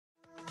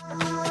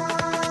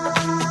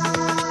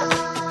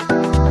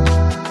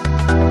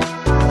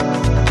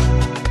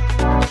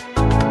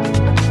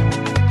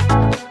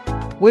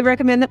We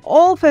recommend that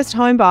all first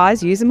home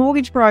buyers use a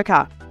mortgage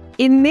broker.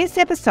 In this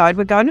episode,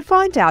 we're going to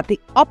find out the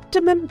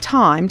optimum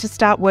time to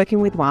start working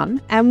with one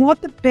and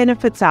what the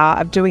benefits are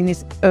of doing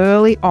this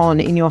early on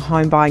in your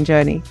home buying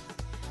journey.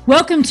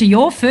 Welcome to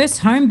Your First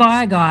Home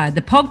Buyer Guide,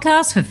 the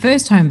podcast for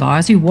first home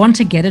buyers who want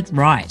to get it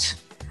right.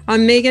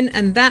 I'm Megan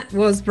and that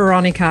was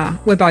Veronica.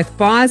 We're both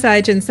buyer's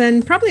agents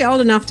and probably old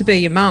enough to be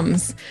your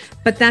mums.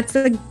 But that's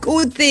a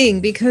good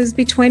thing because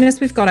between us,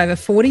 we've got over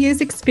 40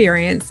 years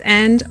experience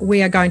and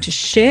we are going to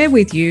share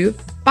with you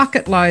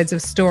bucket loads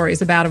of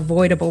stories about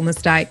avoidable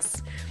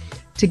mistakes.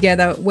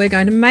 Together, we're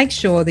going to make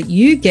sure that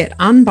you get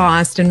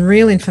unbiased and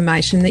real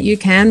information that you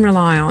can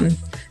rely on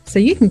so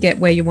you can get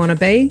where you want to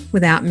be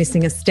without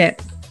missing a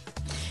step.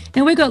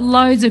 Now, we've got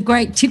loads of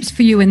great tips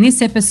for you in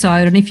this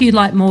episode, and if you'd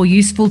like more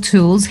useful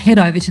tools, head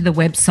over to the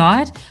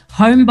website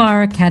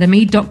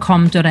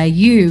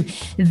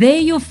homebuyeracademy.com.au. There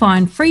you'll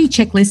find free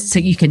checklists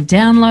that you can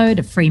download,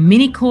 a free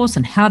mini course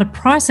on how to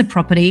price a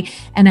property,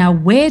 and our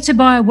Where to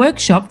Buy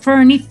workshop for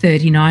only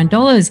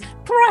 $39.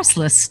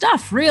 Priceless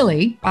stuff,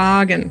 really.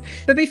 Bargain.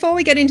 But before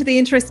we get into the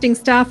interesting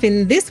stuff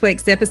in this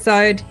week's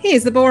episode,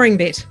 here's the boring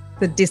bit,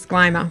 the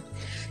disclaimer.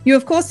 You,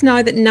 of course,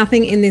 know that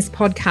nothing in this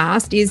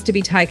podcast is to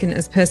be taken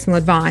as personal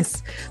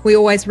advice. We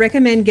always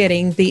recommend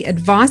getting the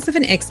advice of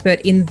an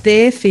expert in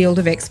their field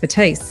of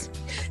expertise.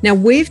 Now,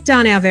 we've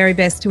done our very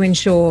best to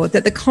ensure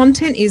that the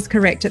content is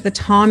correct at the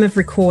time of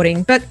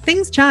recording, but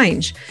things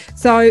change.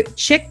 So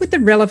check with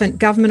the relevant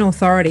government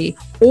authority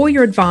or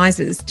your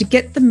advisors to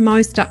get the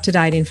most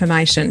up-to-date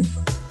information.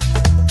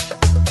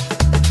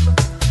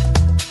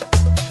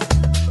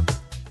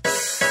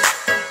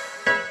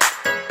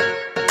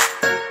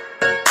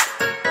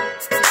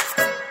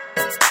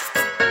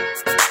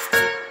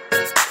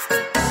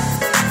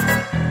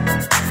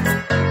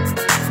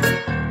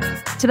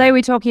 Today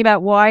we're talking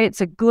about why it's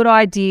a good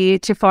idea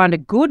to find a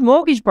good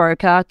mortgage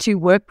broker to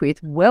work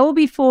with well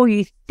before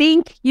you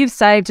think you've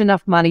saved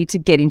enough money to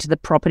get into the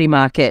property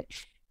market.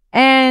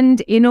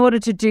 And in order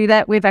to do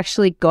that, we've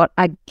actually got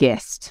a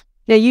guest.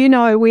 Now, you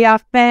know we are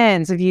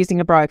fans of using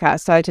a broker,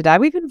 so today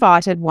we've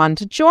invited one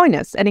to join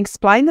us and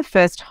explain the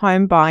first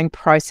home buying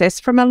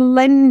process from a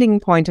lending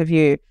point of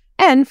view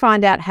and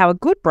find out how a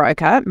good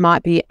broker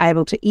might be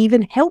able to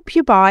even help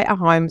you buy a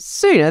home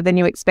sooner than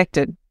you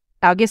expected.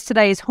 Our guest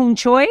today is Hung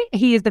Choi.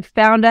 He is the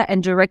founder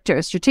and director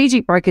of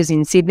Strategic Brokers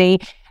in Sydney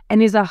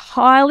and is a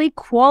highly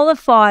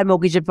qualified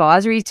mortgage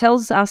advisor. He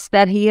tells us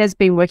that he has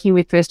been working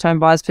with first home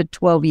buyers for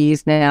 12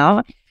 years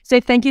now. So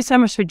thank you so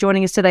much for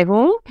joining us today,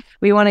 Hung.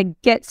 We want to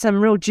get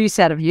some real juice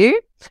out of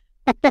you.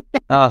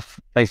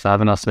 Thanks for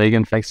having us,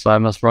 Megan. Thanks for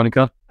having us,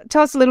 Veronica.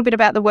 Tell us a little bit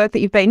about the work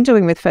that you've been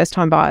doing with first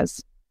home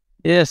buyers.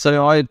 Yeah,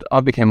 so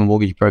I became a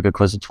mortgage broker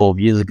close to 12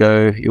 years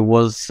ago. It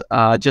was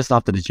just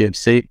after the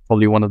GFC,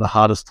 probably one of the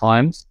hardest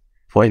times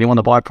for anyone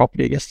to buy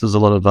property. I guess there's a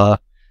lot of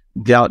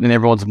doubt in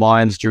everyone's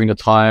minds during the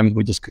time.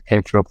 We just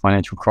came through a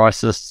financial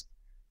crisis,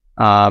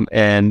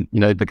 and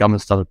the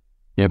government started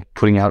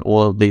putting out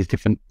all of these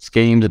different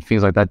schemes and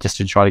things like that just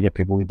to try to get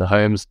people into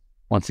homes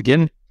once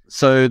again.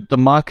 So the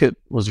market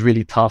was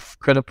really tough.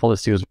 Credit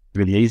policy was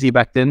really easy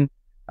back then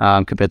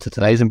compared to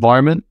today's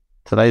environment.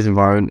 Today's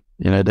environment,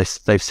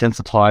 they've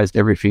sensitized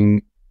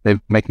everything.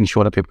 They're making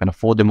sure that people can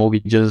afford their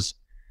mortgages.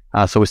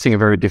 So we're seeing a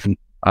very different,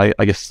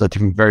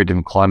 very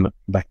different climate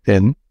back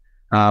then.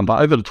 But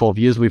over the 12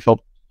 years, we've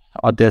helped,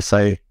 I dare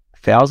say,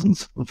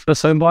 thousands of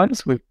first home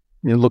buyers. We've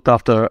looked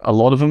after a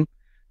lot of them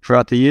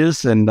throughout the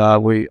years. And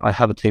I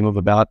have a team of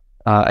about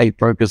 8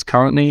 brokers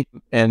currently.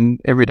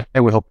 And every day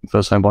we're helping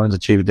first home buyers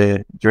achieve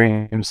their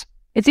dreams.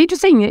 It's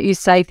interesting that you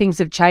say things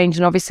have changed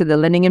and obviously the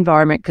lending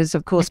environment, because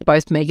of course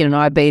both Megan and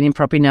I have been in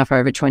property now for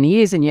over 20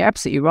 years and you're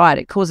absolutely right.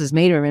 It causes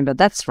me to remember,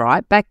 that's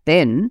right, back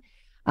then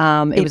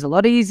it was a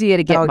lot easier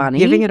to get money.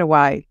 Giving it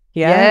away.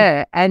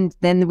 Yeah. And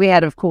then we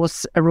had, of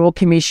course, a Royal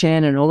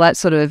Commission and all that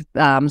sort of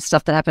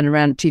stuff that happened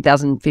around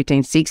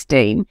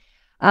 2015-16.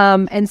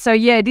 And so,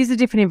 it is a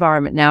different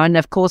environment now. And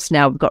of course,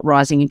 now we've got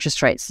rising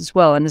interest rates as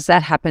well. And as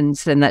that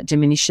happens, then that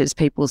diminishes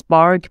people's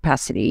borrowing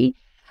capacity.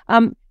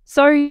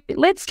 So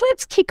let's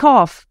kick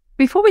off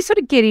before we sort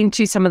of get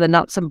into some of the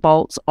nuts and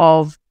bolts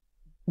of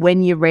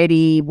when you're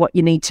ready, what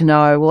you need to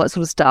know, all that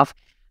sort of stuff.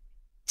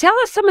 Tell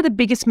us some of the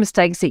biggest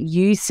mistakes that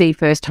you see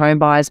first home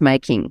buyers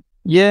making.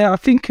 Yeah, I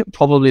think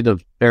probably the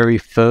very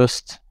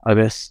first,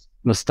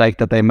 mistake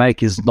that they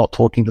make is not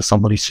talking to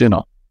somebody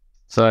sooner.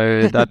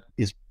 So that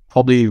is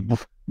probably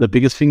the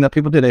biggest thing that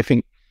people do. They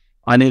think,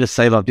 I need to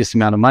save up this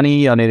amount of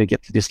money. I need to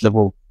get to this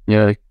level,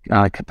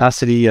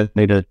 capacity. I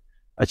need to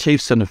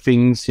achieve certain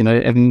things,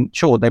 and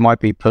sure, they might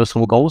be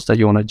personal goals that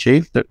you want to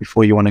achieve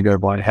before you want to go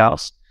buy a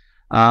house.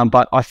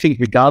 But I think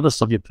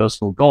regardless of your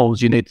personal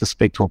goals, you need to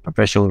speak to a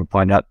professional to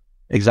find out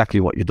exactly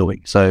what you're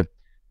doing. So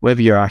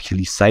whether you're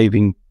actually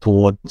saving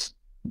towards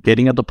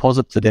getting a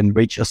deposit to then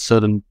reach a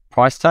certain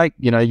price tag,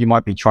 you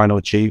might be trying to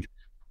achieve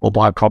or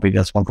buy a property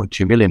that's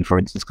 1.2 million, for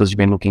instance, because you've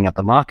been looking at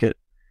the market.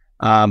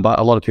 But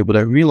a lot of people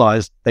don't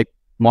realize they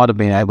might have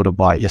been able to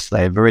buy it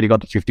yesterday. They've already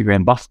got the 50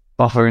 grand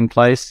buffer in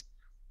place.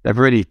 They've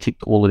already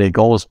ticked all of their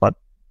goals, but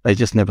they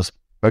just never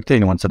spoke to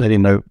anyone, so they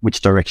didn't know which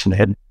direction to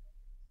head.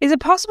 Is it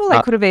possible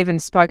they could have even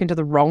spoken to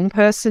the wrong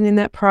person in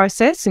that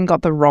process and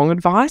got the wrong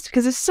advice?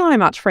 Because there's so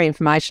much free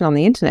information on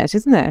the internet,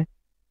 isn't there?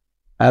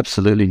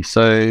 Absolutely.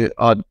 So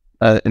an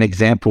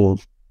example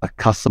of a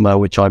customer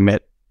which I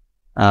met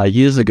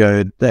years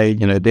ago,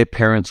 their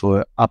parents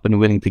were up and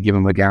willing to give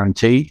them a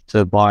guarantee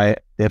to buy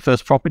their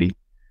first property.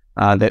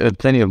 They earned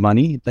plenty of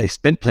money. They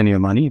spent plenty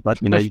of money,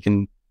 but you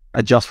can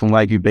adjust from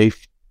Wagyu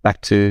beef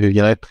back to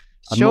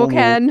a sure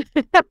can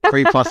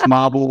 3+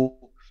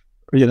 marble,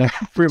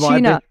 free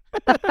tuna.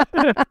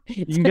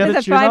 You can get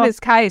the famous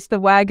case, the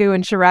Wagyu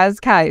and Shiraz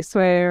case,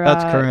 where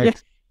that's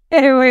correct.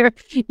 Where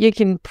you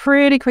can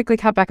pretty quickly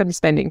cut back on your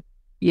spending.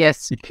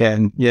 Yes, you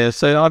can. Yeah.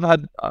 So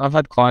I've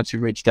had clients who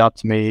reached out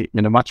to me,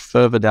 much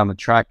further down the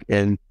track,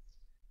 and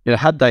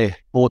had they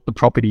bought the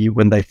property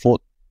when they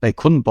thought they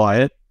couldn't buy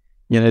it,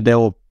 there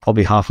were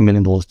probably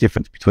 $500,000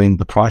 difference between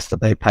the price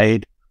that they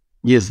paid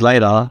years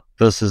later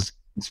versus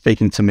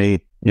speaking to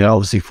me,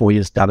 obviously 4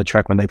 years down the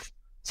track when they've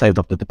saved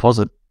up the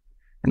deposit.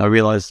 And I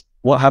realized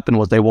what happened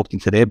was they walked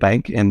into their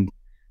bank and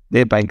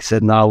their bank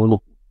said, no, well,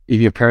 look,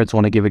 if your parents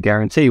want to give a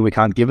guarantee, we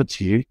can't give it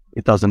to you.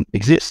 It doesn't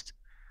exist.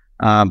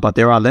 But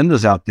there are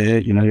lenders out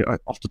there,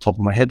 off the top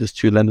of my head, there's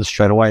 2 lenders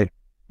straight away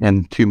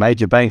and 2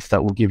 major banks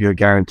that will give you a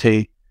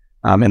guarantee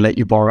and let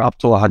you borrow up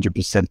to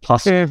 100%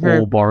 plus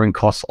all borrowing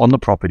costs on the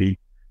property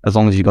as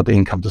long as you got the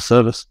income to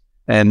service.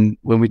 And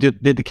when we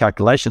did the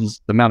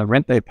calculations, the amount of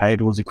rent they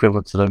paid was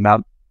equivalent to the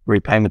amount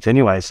repayments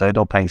anyway. So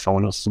they're paying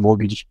someone else's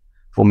mortgage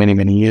for many,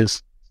 many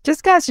years.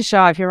 Just goes to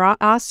show if you're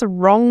asked the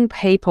wrong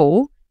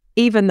people,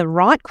 even the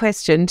right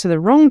question to the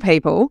wrong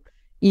people,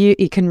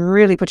 it can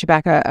really put you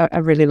back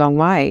a really long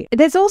way.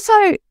 There's also,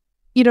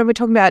 we're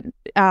talking about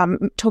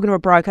talking to a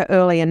broker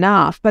early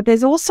enough, but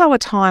there's also a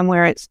time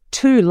where it's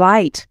too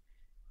late.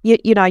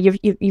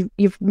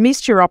 You've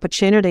missed your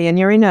opportunity and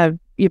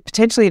you're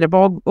potentially in a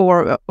bog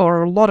or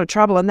a lot of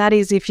trouble. And that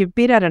is if you've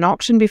bid at an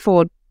auction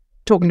before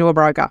talking to a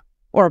broker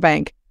or a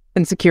bank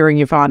and securing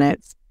your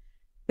finance.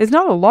 There's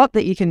not a lot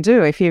that you can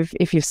do if you've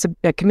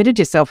committed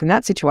yourself in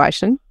that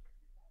situation.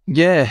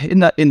 Yeah, in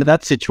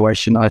that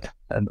situation, I've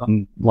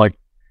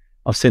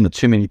seen it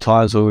too many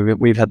times where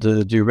we've had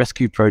to do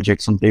rescue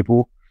projects on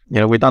people.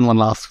 We've done one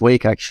last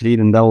week actually,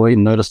 and they were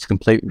in notice to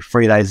complete with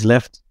 3 days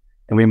left,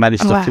 and we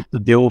managed to flip the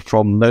deal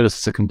from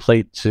notice to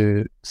complete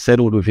to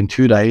settled within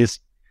 2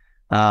 days.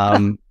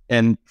 And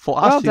for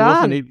us, it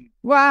wasn't even.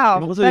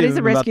 Wow, that is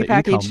a rescue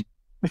package.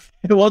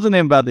 It wasn't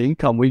even about the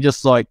income. We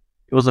just it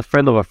was a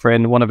friend of a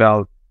friend, one of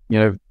our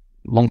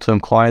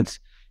long-term clients,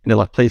 and they're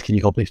like, please, can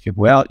you help these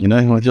people out? And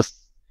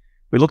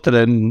we looked at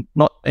it and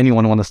not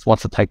anyone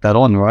wants to take that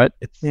on, right?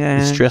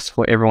 It's stress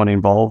for everyone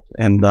involved.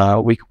 And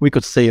we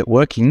could see it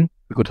working.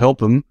 We could help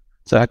them.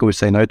 So how could we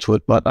say no to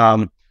it? But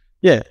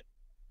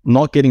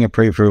not getting a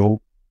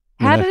pre-approval.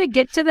 How did it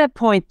get to that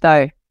point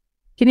though?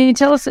 Can you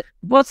tell us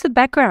what's the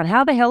background?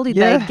 How the hell did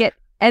they get,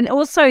 and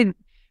also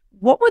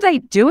what were they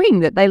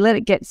doing that they let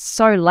it get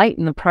so late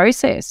in the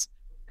process?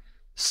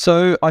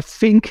 So I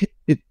think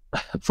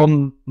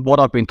from what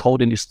I've been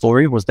told in this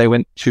story was they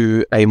went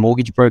to a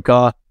mortgage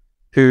broker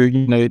who,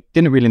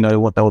 didn't really know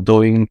what they were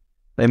doing.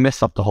 They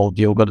messed up the whole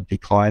deal, got a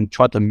decline,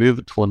 tried to move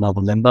it to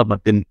another lender,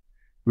 but didn't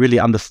really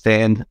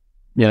understand,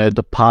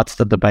 the parts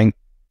that the bank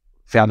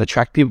found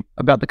attractive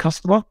about the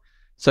customer.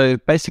 So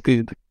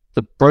basically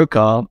the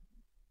broker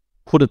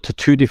put it to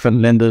 2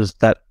 different lenders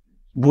that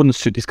wouldn't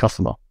suit this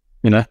customer,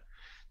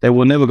 They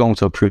were never going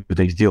to approve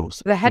these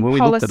deals. They had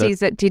policies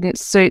that didn't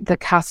suit the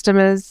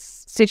customer's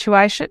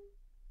situation?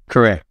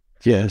 Correct.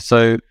 Yeah.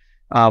 So,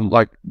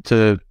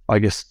 I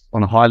guess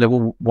on a high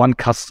level, one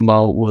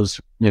customer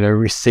was,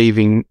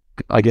 receiving,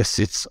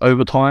 it's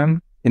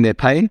overtime in their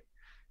pay.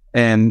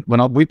 And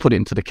when we put it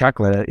into the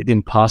calculator, it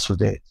didn't pass with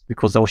that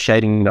because they were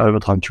shading the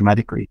overtime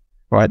dramatically,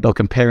 right? They were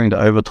comparing the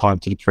overtime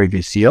to the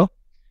previous year,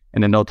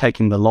 and then they were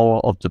taking the lower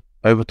of the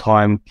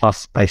overtime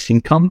plus base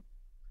income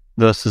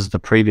versus the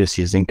previous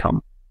year's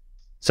income.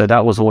 So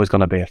that was always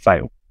going to be a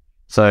fail.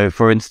 So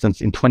for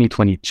instance, in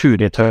 2022,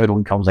 their total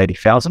income was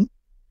 80,000.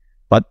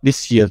 But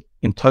this year,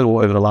 in total,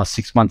 over the last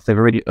 6 months, they've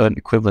already earned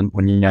equivalent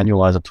when you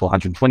annualize it to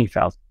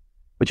 120,000,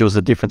 which was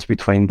the difference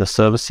between the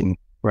servicing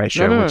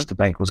ratio, which the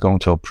bank was going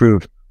to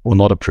approve or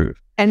not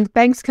approve. And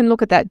banks can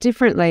look at that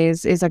differently,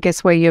 is I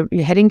guess where you're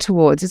heading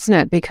towards, isn't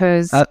it?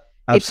 Because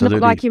it's not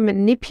like you're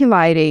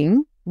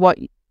manipulating what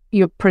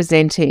you're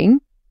presenting.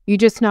 You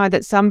just know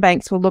that some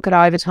banks will look at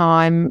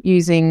overtime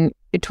using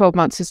 12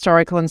 months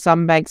historical and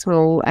some banks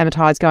will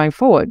amortize going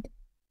forward.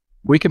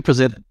 We can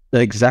present the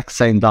exact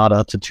same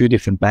data to 2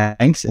 different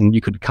banks and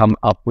you could come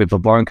up with a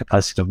borrowing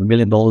capacity of $1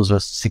 million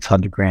versus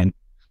 600 grand,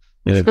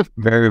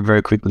 very,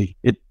 very quickly.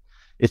 It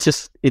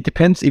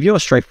depends. If you're a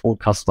straightforward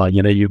customer,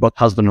 you've got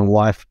husband and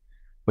wife,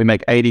 we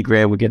make 80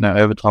 grand, we get no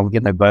overtime, we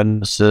get no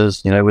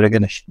bonuses, we don't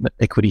get no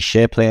equity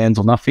share plans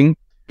or nothing.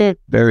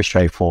 Very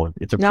straightforward.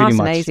 It's nice pretty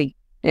much and easy.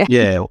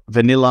 Yeah,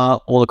 vanilla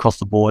all across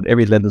the board.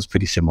 Every lender's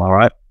pretty similar,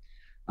 right?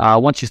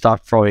 Once you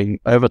start throwing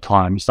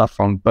overtime, you start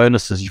throwing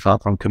bonuses, you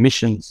start throwing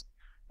commissions,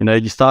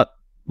 you start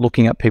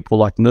looking at people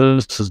like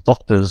nurses,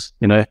 doctors,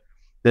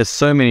 there's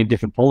so many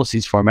different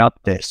policies for them out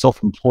there.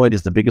 Self-employed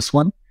is the biggest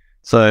one.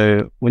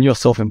 So when you're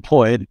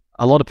self-employed,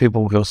 a lot of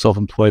people who are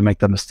self-employed make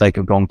the mistake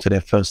of going to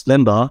their first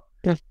lender.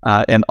 Yeah.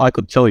 And I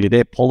could tell you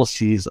their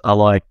policies are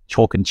like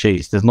chalk and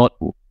cheese. There's not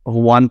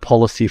one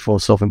policy for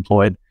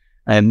self-employed.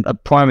 And a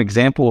prime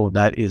example of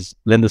that is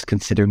lenders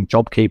considering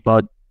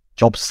JobKeeper,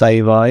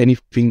 JobSaver,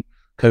 anything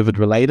COVID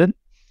related.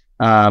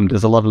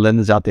 There's a lot of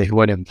lenders out there who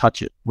won't even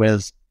touch it.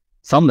 Whereas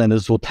some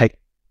lenders will take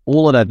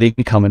all of that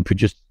income and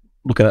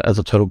look at it as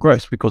a total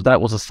gross, because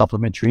that was a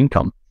supplementary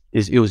income.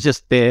 It was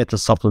just there to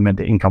supplement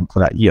the income for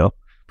that year,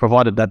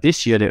 provided that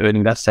this year they're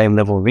earning that same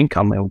level of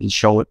income, and we can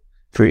show it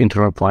through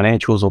interim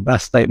financials or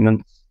BAS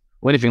statements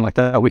or anything like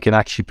that. We can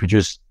actually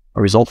produce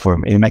a result for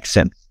them. It makes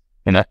sense,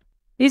 you know.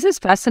 This is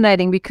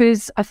fascinating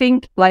because I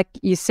think, like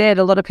you said,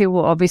 a lot of people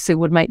obviously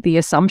would make the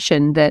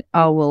assumption that,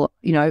 oh, well,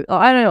 you know,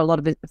 I know a lot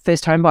of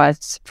first home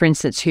buyers, for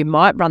instance, who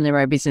might run their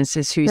own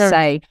businesses who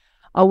say,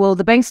 oh, well,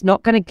 the bank's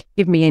not going to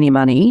give me any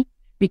money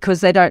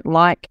because they don't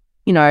like,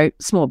 you know,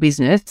 small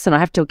business, and I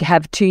have to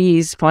have 2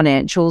 years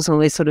financials and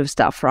all this sort of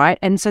stuff, right?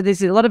 And so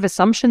there's a lot of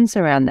assumptions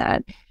around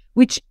that,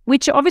 which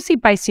are obviously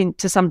based in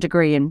to some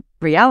degree in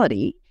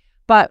reality.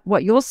 But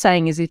what you're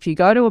saying is if you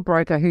go to a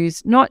broker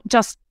who's not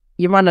just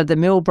your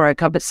run-of-the-mill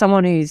broker, but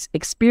someone who's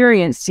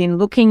experienced in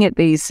looking at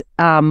these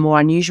more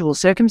unusual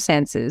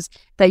circumstances,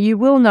 that you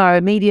will know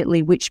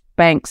immediately which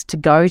banks to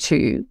go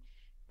to,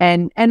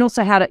 and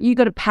also how to, you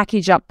got to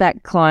package up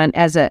that client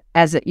as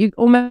you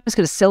almost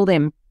got to sell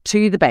them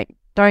to the bank,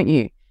 don't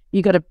you?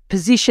 You got to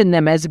position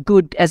them as a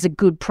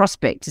good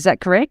prospect. Is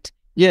that correct?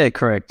 Yeah,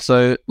 correct.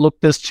 So look,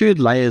 there's two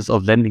layers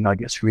of lending, I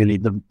guess, really.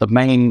 The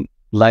main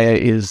layer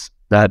is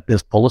that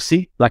there's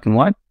policy, black and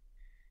white.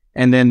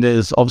 And then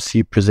there's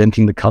obviously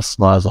presenting the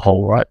customer as a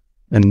whole, right?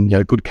 And, you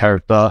know, good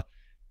character,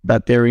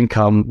 that their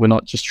income, we're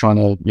not just trying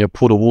to, you know,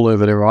 put a wool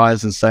over their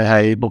eyes and say,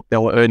 hey, look, they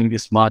were earning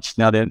this much,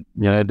 now they're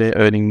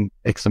earning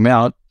X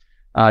amount.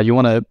 You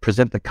want to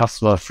present the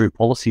customer through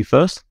policy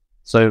first.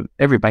 So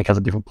every bank has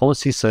a different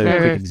policy. So a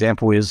quick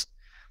example is,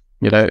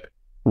 you know,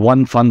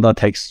 one funder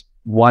takes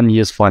 1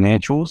 year's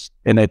financials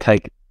and they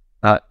take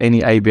any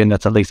ABN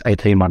that's at least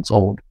 18 months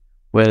old.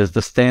 Whereas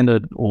the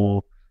standard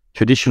or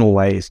traditional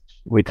ways,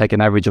 we take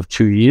an average of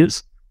 2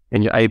 years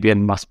and your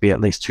ABN must be at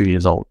least 2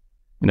 years old.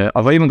 You know,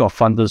 I've even got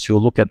funders who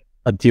will look at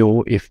a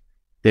deal if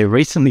they're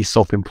recently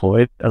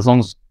self-employed, as long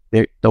as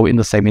they're in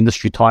the same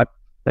industry type,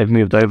 they've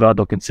moved over,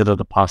 they'll consider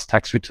the past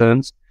tax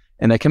returns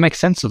and they can make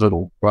sense of it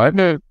all, right?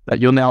 That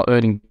you're now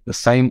earning the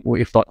same or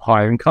if not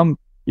higher income.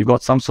 You've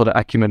got some sort of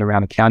acumen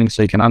around accounting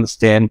so you can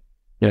understand,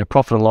 you know,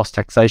 profit and loss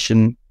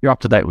taxation, you're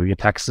up to date with your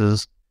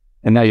taxes,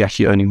 and now you're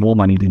actually earning more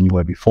money than you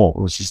were before.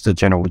 It was just the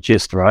general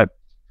gist, right?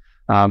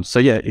 So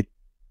yeah,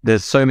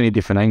 there's so many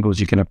different angles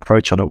you can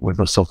approach on it with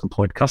a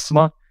self-employed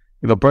customer.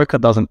 If a broker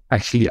doesn't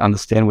actually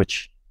understand,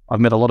 which I've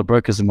met a lot of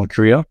brokers in my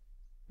career,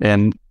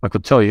 and I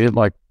could tell you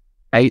like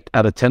 8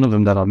 out of 10 of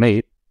them that I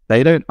meet,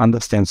 they don't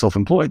understand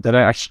self-employed.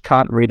 They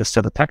can't read a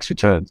set of tax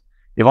returns.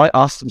 If I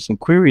ask them some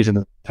queries in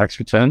the tax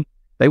return,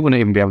 they wouldn't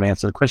even be able to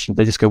answer the question.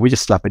 They just go, we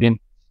just slap it in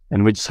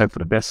and we just hope for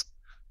the best,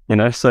 you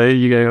know? So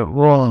you go,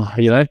 whoa,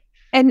 you know?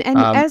 And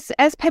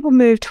as people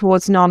move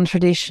towards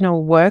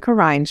non-traditional work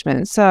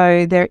arrangements,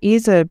 so there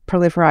is a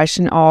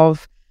proliferation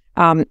of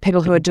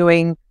people who are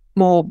doing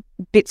more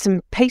bits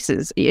and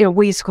pieces. You know,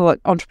 we used to call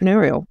it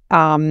entrepreneurial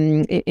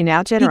in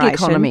our generation. Gig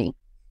economy.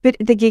 But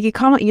the gig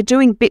economy, you're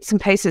doing bits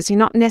and pieces. You're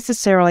not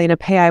necessarily in a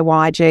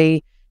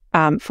PAYG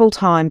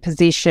full-time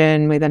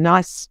position with a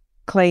nice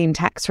clean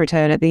tax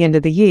return at the end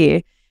of the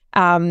year.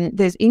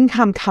 There's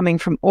income coming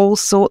from all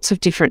sorts of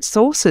different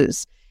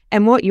sources.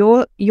 And what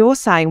you're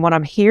saying, what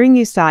I'm hearing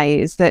you say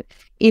is that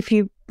if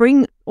you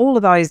bring all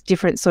of those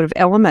different sort of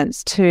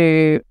elements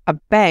to a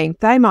bank,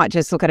 they might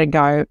just look at it and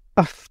go,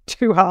 oh,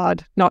 too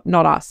hard, not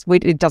us.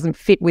 It doesn't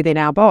fit within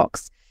our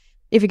box.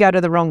 If you go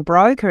to the wrong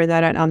broker and they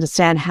don't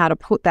understand how to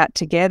put that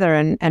together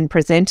and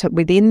present it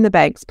within the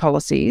bank's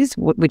policies,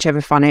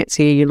 whichever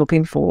financier you're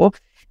looking for,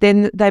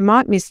 then they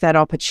might miss that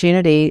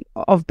opportunity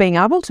of being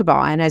able to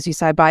buy. And as you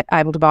say,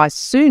 able to buy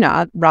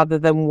sooner rather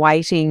than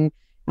waiting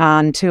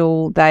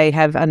until they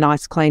have a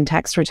nice clean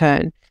tax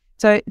return.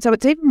 So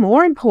it's even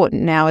more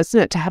important now, isn't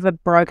it, to have a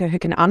broker who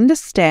can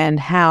understand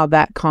how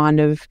that kind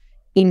of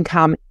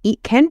income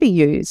it can be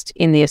used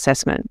in the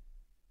assessment.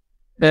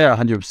 Yeah,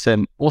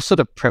 100%. Also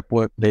the prep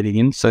work leading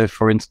in. So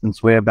for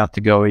instance, we're about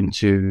to go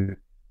into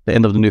the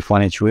end of the new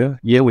financial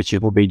year, which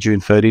it will be June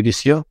 30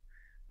 this year.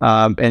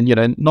 And, you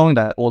know, knowing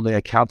that all the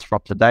accounts are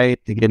up to date,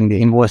 they're getting the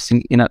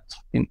invoicing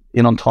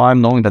in on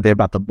time, knowing that they're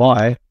about to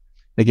buy,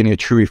 they're getting a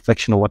true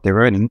reflection of what they're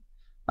earning.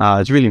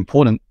 It's really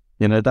important,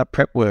 you know, that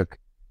prep work,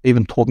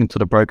 even talking to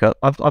the broker.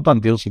 I've done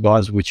deals with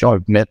guys which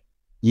I've met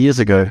years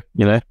ago,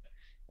 you know,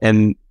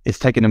 and it's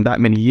taken them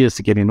that many years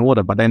to get in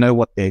order, but they know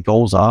what their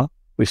goals are.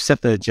 We've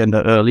set the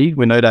agenda early.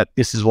 We know that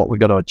this is what we've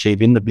got to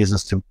achieve in the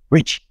business to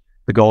reach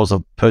the goals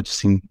of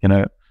purchasing, you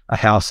know, a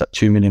house at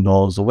 $2 million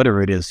or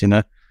whatever it is, you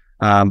know.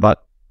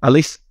 But at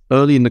least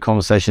early in the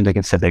conversation, they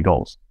can set their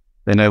goals.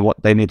 They know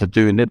what they need to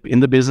do in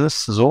the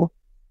business as well.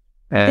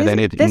 And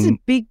there's a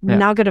big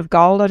nugget of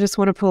gold I just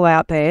want to pull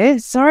out there.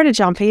 Sorry to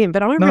jump in,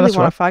 but I really want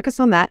to focus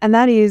on that. And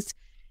that is,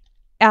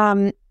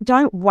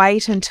 don't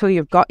wait until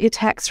you've got your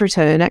tax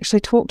return. Actually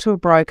talk to a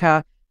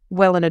broker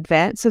well in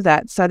advance of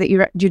that, so that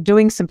you're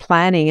doing some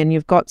planning and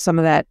you've got some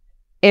of that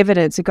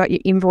evidence. You've got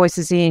your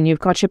invoices in, you've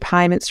got your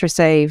payments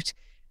received,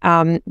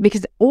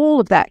 because all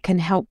of that can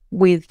help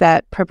with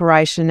that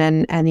preparation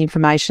and the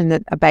information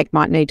that a bank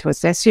might need to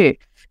assess you.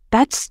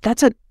 That's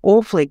an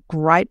awfully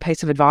great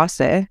piece of advice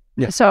there.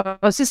 Yeah. So I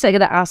was just going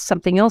to ask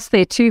something else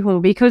there too,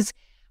 Hung, because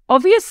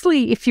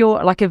obviously if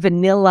you're like a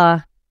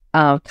vanilla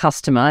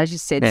customer, as you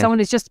said, someone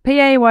who's just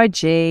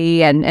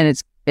PAYG and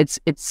it's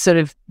sort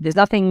of, there's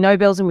nothing, no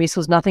bells and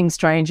whistles, nothing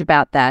strange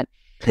about that.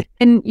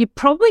 And you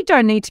probably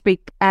don't need to be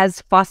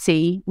as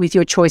fussy with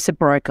your choice of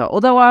broker,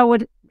 although I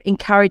would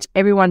encourage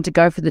everyone to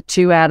go for the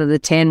 2 out of the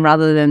 10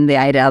 rather than the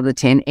 8 out of the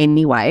 10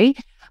 anyway.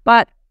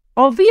 But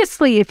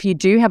obviously, if you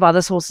do have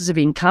other sources of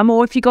income,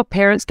 or if you've got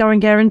parents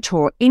going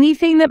guarantor,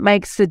 anything that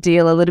makes the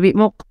deal a little bit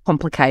more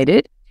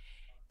complicated,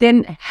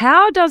 then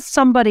how does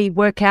somebody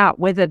work out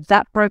whether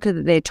that broker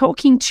that they're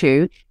talking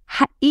to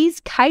is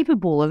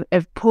capable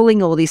of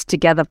pulling all this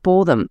together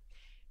for them?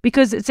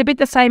 Because it's a bit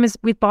the same as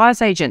with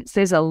buyer's agents.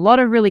 There's a lot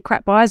of really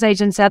crap buyer's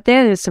agents out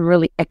there. There's some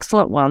really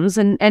excellent ones.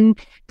 And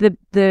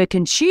the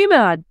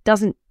consumer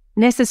doesn't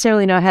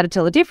necessarily know how to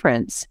tell the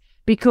difference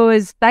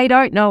because they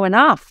don't know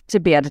enough to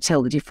be able to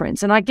tell the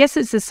difference. And I guess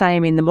it's the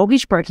same in the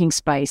mortgage broking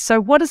space. So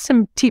what are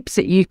some tips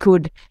that you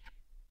could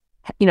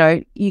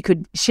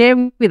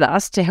share with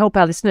us to help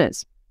our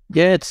listeners?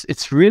 Yeah,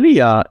 it's really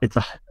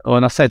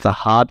when I say it's a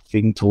hard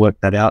thing to work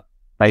that out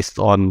based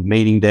on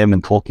meeting them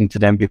and talking to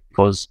them,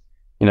 because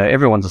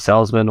everyone's a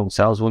salesman or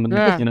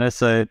saleswoman,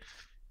 so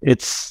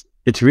it's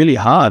really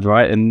hard,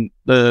 right? And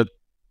the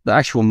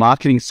actual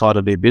marketing side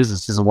of their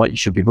business isn't what you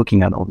should be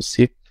looking at,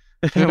 obviously.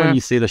 When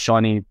you see the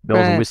shiny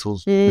bells and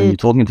whistles when you're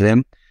talking to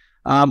them,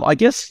 I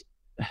guess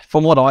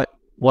from what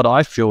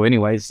I feel,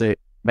 anyways, that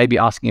maybe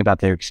asking about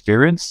their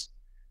experience,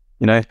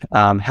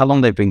 how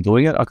long they've been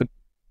doing it. I could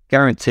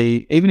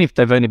guarantee, even if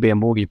they've only been a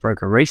mortgage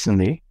broker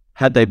recently,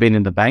 had they been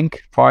in the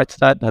bank prior to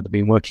that, had they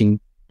been working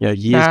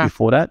years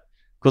before that,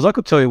 because I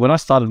could tell you when I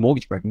started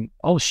mortgage broking,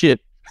 oh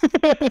shit.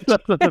 There's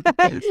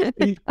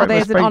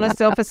an honest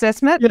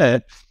self-assessment. Yeah,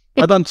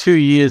 I've done 2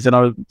 years and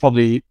I was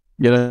probably,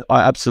 I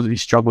absolutely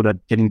struggled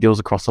at getting deals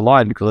across the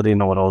line because I didn't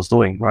know what I was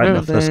doing, right? In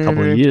the first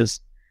couple of years.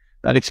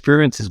 That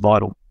experience is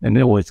vital and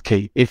they're always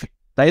key. If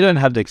they don't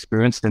have the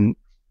experience, then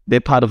they're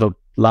part of a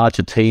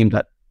larger team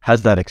that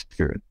has that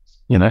experience,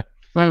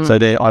 So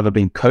they're either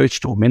being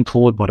coached or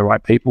mentored by the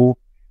right people.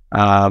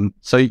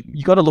 So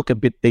you got to look a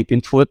bit deep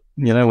into it,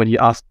 when you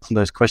ask them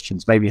those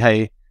questions, maybe,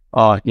 hey,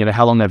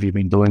 how long have you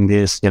been doing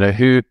this?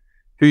 Who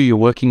you're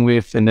working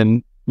with, and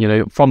then,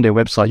 from their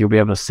website, you'll be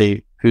able to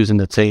see who's in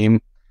the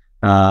team.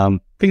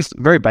 Things,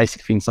 very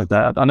basic things like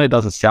that. I know it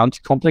doesn't sound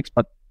too complex,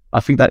 but I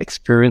think that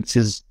experience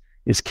is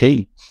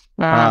key.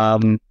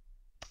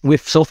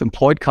 With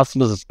self-employed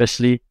customers,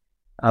 especially,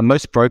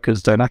 most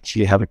brokers don't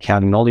actually have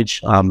accounting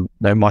knowledge.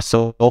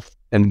 Myself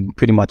and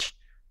pretty much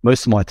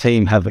most of my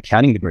team have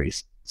accounting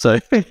degrees. So,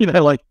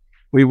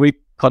 we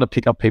kind of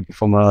pick up people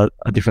from a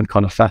different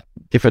kind of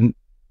different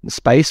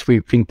space. We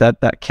think that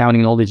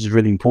accounting knowledge is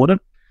really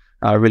important.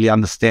 Really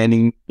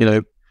understanding,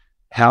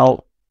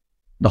 how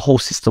the whole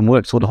system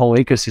works or the whole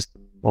ecosystem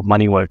of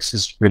money works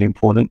is really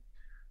important.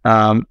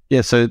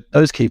 So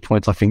those key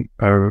points I think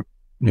are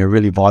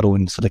really vital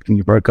in selecting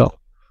your broker.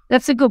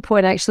 That's a good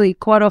point, actually.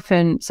 Quite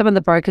often, some of the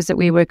brokers that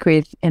we work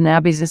with in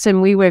our business,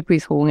 and we work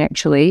with Hung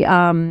actually,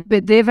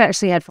 but they've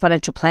actually had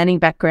financial planning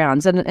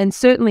backgrounds. And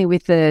certainly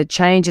with the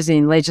changes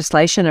in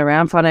legislation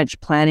around financial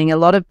planning, a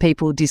lot of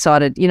people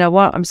decided,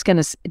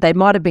 they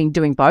might have been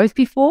doing both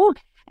before.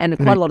 And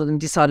quite a lot of them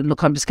decided,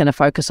 look, I'm just going to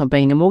focus on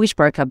being a mortgage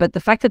broker. But the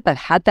fact that they've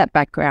had that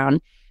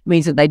background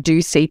means that they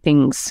do see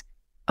things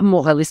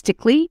more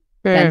holistically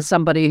than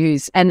somebody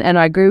who's, and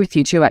I agree with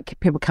you too, like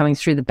people coming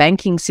through the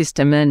banking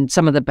system, and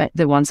some of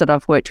the ones that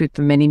I've worked with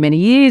for many, many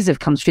years have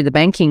come through the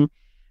banking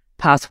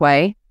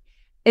pathway.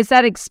 It's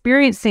that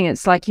experience thing.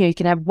 It's like, you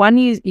can have 1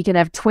 year, you can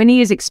have 20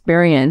 years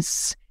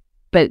experience,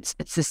 but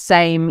it's the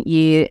same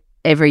year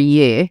every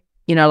year.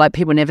 Like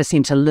people never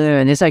seem to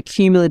learn. There's no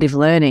cumulative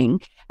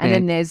learning. And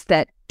then there's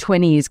that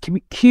 20 years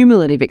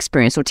cumulative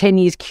experience or 10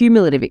 years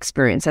cumulative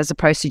experience as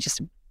opposed to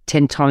just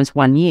 10 times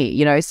 1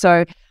 year,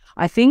 So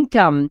I think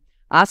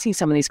asking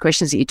some of these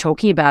questions that you're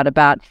talking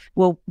about,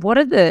 well, what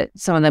are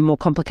some of the more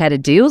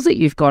complicated deals that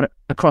you've got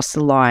across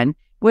the line?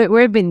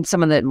 Where have been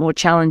some of the more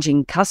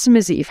challenging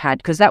customers that you've had?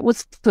 Because that would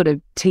sort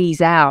of tease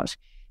out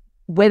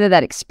whether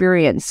that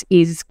experience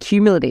is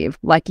cumulative.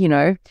 Like, you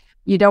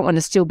don't want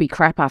to still be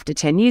crap after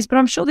 10 years, but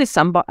I'm sure there's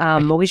some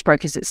mortgage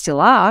brokers that still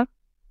are,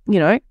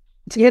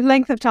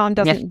 length of time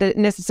doesn't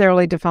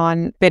necessarily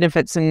define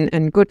benefits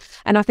and good.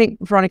 And I think,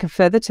 Veronica,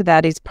 further to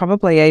that is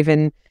probably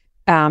even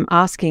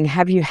asking,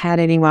 have you had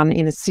anyone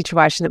in a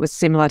situation that was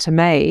similar to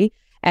me,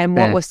 and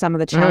what were some of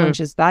the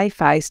challenges they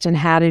faced, and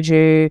how did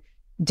you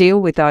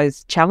deal with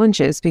those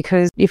challenges?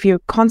 Because if you're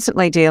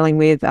constantly dealing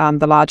with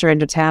the larger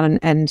end of town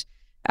and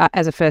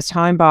as a first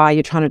home buyer,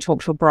 you're trying to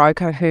talk to a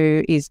broker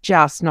who is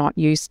just not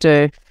used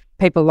to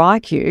people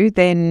like you,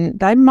 then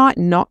they might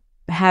not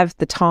have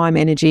the time,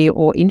 energy,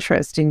 or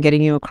interest in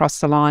getting you across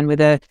the line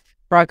with a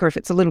broker if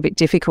it's a little bit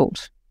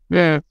difficult.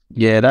 Yeah,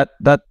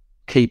 that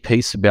key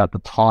piece about the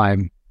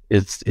time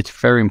it's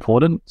very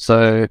important.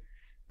 So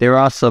there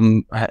are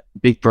some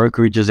big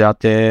brokerages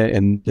out there,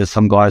 and there's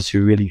some guys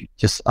who really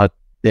just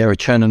they're a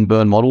churn and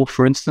burn model,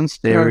 for instance.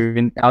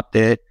 They're out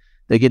there,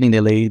 they're getting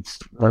their leads,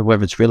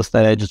 whether it's real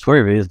estate agents,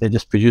 wherever it is, they're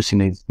just producing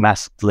these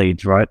mass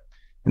leads, right?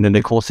 And then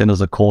their call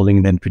centers are calling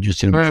and then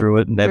producing them through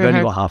it, and they've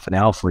only got half an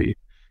hour for you.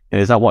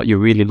 Is that what you're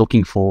really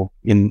looking for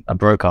in a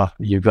broker?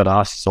 You've got to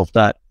ask yourself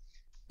that.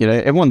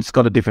 Everyone's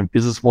got a different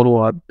business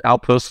model. Our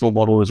personal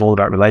model is all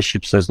about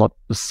relationships, so it's not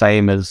the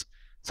same as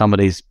some of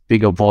these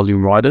bigger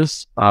volume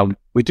riders.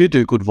 We do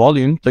good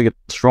volume, don't get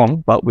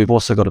strong, but we've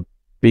also got a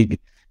big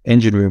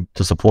engine room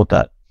to support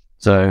that.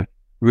 So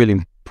really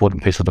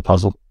important piece of the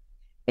puzzle.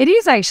 It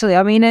is actually.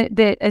 I mean,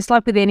 it's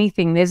like with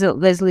anything.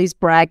 There's these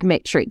brag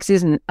metrics,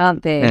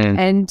 aren't there?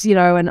 And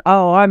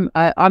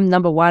I'm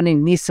number one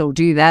in this or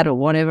do that or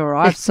whatever. Or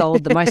I've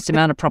sold the most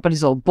amount of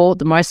properties or bought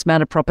the most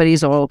amount of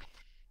properties, or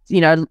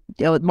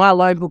my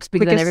loan book's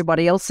bigger than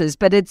everybody else's.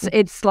 But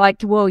it's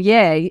like, well,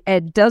 yeah.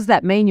 Does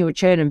that mean you're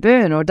churn and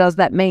burn, or does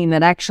that mean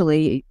that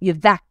actually you're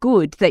that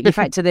good that you've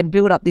had to then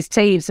build up this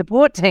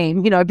support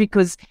team?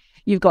 Because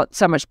you've got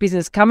so much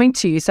business coming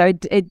to you. So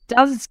it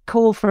does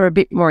call for a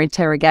bit more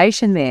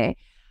interrogation there.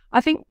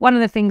 I think one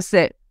of the things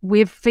that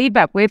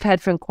feedback we've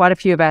had from quite a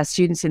few of our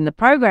students in the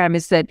program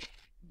is that,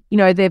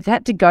 they've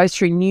had to go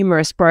through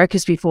numerous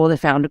brokers before they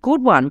found a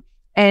good one.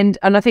 And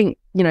I think,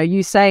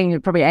 you saying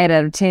probably 8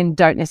 out of 10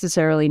 don't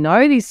necessarily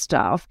know this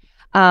stuff,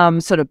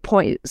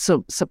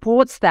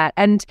 supports that.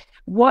 And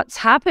what's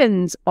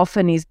happened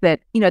often is that,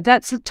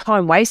 that's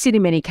time wasted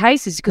in many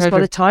cases, because by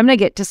the time they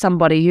get to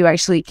somebody who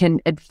actually can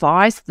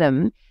advise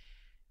them,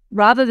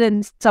 rather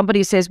than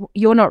somebody who says,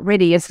 you're not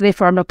ready, and so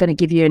therefore I'm not going to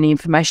give you any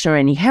information or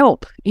any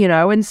help,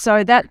 and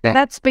so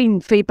that's been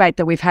feedback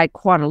that we've had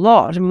quite a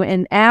lot.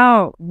 And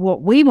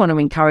what we want to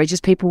encourage is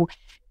people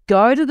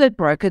go to the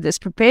broker that's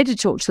prepared to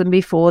talk to them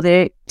before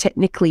they're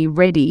technically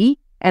ready.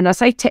 And I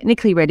say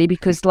technically ready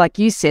because, like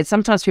you said,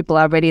 sometimes people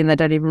are ready and they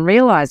don't even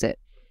realize it.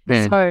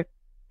 So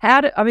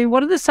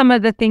what are some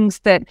of the things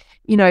that,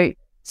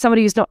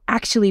 somebody who's not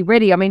actually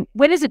ready? I mean,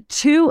 when is it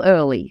too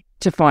early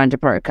to find a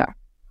broker?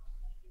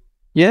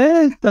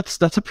 Yeah,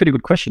 that's a pretty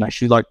good question,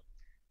 actually. Like,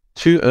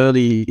 too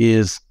early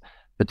is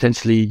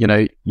potentially,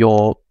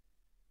 you're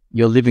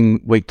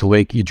living week to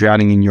week, you're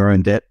drowning in your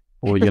own debt,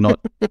 or you're not,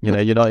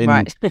 you're not in,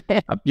 right.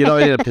 you're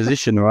not in a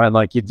position, right?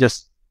 Like, you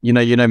just,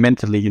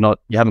 mentally, you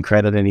haven't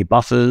created any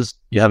buffers,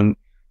 you haven't,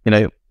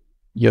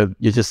 you're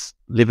just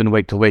living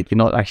week to week. You're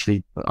not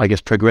actually, I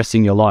guess,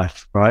 progressing your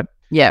life, right?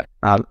 Yeah.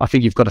 I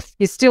think you've got to...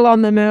 You're still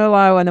on the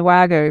Merlot and the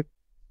Wagyu.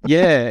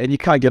 Yeah, and you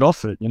can't get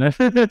off it,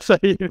 So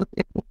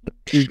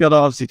you've got to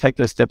obviously take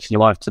those steps in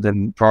your life to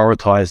then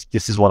prioritize,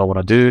 this is what I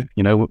want to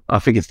do. I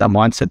think it's that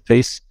mindset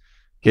piece,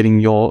 getting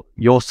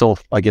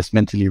yourself, I guess,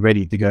 mentally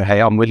ready to go, hey,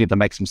 I'm willing to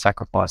make some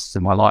sacrifices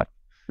in my life,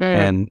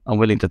 and I'm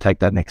willing to take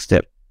that next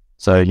step.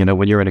 So,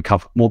 when you're in a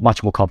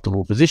much more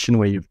comfortable position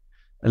where you've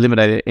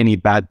eliminated any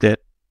bad debt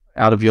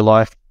out of your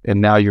life,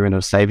 and now you're in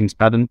a savings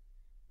pattern,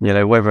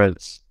 whether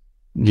it's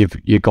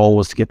your goal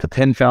was to get to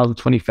 10,000,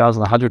 20,000,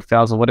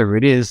 100,000, whatever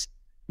it is,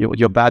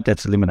 your bad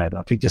debt's eliminated.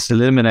 I think just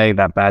eliminating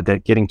that bad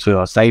debt, getting to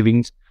our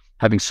savings,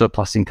 having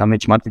surplus income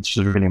each month, which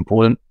is really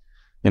important.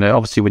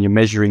 Obviously when you're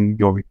measuring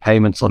your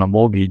repayments on a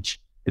mortgage,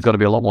 it's got to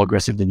be a lot more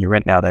aggressive than your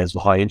rent nowadays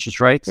with high interest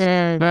rates.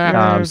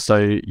 So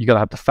you got to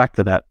have to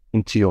factor that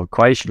into your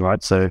equation,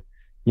 right? So,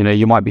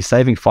 you might be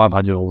saving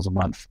 $500 a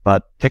month,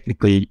 but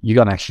technically you're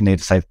going to actually need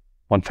to save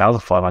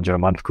 $1,500 a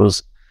month,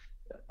 because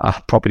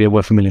a property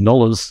worth $1 million,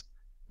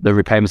 the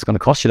repayment's going to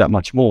cost you that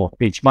much more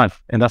each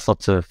month. And that's not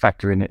to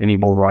factor in any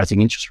more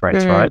rising interest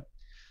rates, right?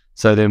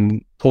 So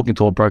then talking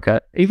to a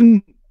broker,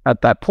 even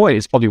at that point,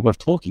 it's probably worth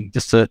talking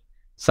just to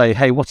say,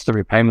 hey, what's the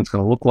repayments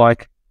going to look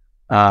like?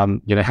 How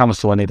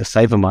much do I need to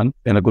save a month?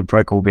 And a good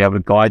broker will be able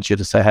to guide you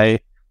to say, hey,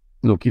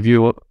 look, if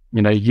you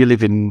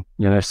live in,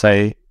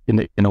 say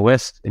in the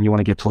West, and you want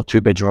to get to a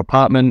 2-bedroom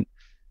apartment,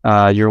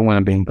 you're want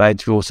to be in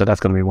Batesville, so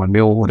that's going to be $1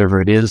 million, whatever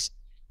it is.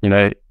 You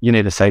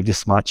need to save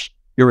this much.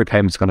 Your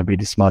repayment's going to be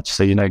this much,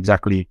 so you know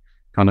exactly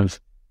kind of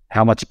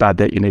how much bad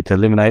debt you need to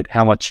eliminate,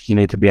 how much you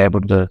need to be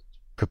able to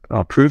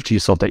prove to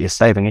yourself that you're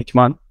saving each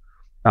month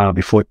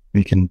before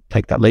you can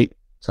take that leap.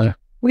 So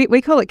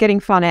we call it getting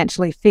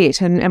financially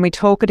fit, and we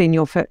talk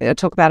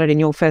about it in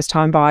your first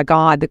home buyer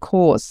guide, the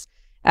course,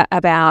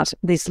 about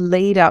this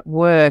lead up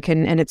work,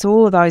 and it's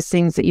all of those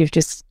things that you've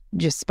just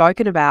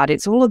spoken about.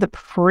 It's all of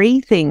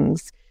the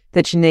things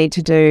that you need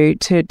to do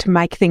to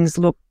make things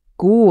look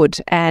good,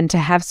 and to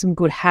have some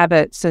good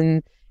habits,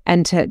 and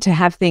to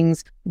have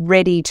things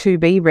ready to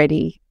be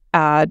ready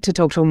to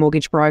talk to a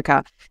mortgage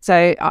broker.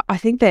 So I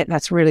think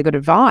that's really good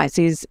advice,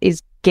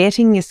 is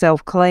getting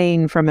yourself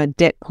clean from a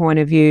debt point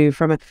of view,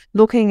 from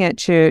looking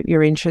at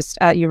your interest,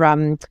 your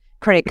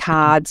credit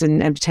cards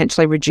and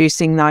potentially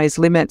reducing those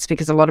limits,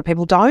 because a lot of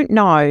people don't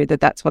know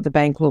that that's what the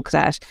bank looks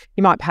at.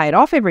 You might pay it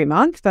off every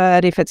month,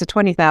 but if it's a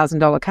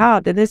 $20,000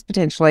 card, then there's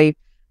potentially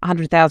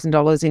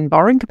 $100,000 in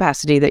borrowing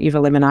capacity that you've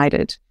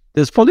eliminated.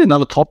 There's probably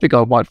another topic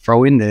I might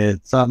throw in there.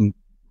 Some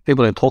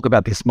people don't talk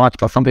about this much,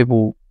 but some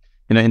people,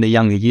 in the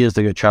younger years,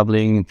 they go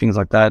traveling and things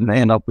like that, and they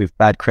end up with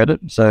bad credit.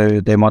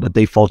 So they might have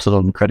defaulted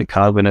on the credit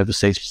card, went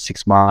overseas for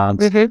 6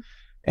 months,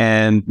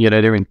 and,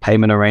 they're in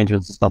payment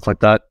arrangements and stuff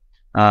like that.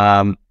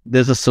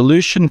 There's a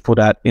solution for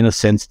that, in a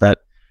sense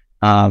that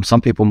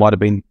some people might have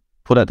been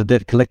put at the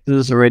debt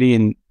collectors already,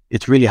 and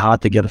it's really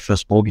hard to get a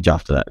first mortgage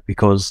after that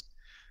because,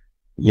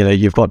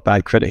 you've got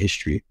bad credit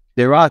history.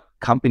 There are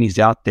companies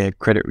out there,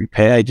 credit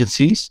repair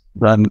agencies.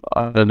 I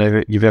don't know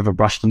if you've ever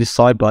brushed on this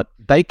side, but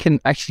they can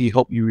actually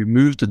help you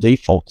remove the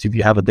defaults if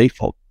you have a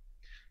default.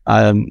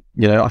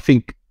 I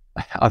think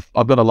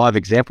I've got a live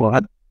example. I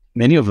had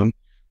many of them,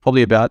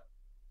 probably about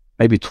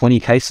maybe 20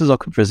 cases I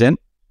could present,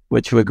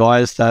 which were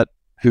guys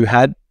who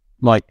had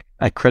like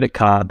a credit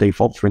card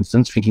default, for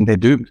instance, thinking they're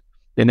doomed.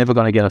 They're never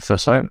going to get a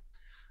first home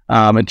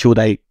until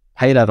they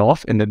pay that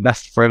off, and then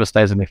that's forever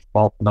stays on their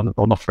file.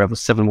 Not forever,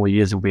 7 more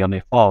years it will be on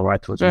their file,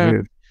 right, till it's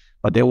removed.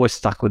 But they're always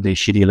stuck with these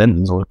shitty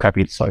lenders or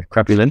crappy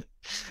lenders.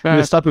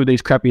 They're stuck with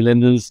these crappy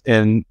lenders,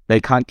 and they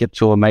can't get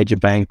to a major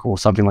bank or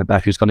something like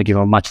that who's going to give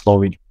them a much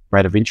lower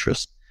rate of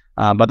interest.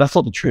 But that's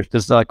not the truth.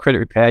 There's credit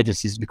repair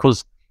agencies,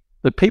 because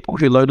the people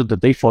who loaded the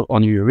default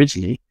on you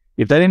originally,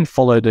 if they didn't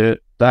follow the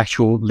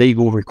actual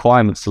legal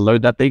requirements to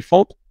load that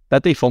default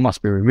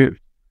must be removed.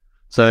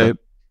 So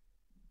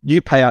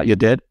you pay out your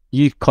debt,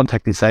 you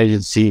contact this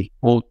agency.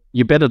 Well,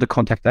 you're better to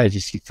contact the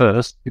agency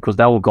first, because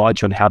they will guide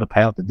you on how to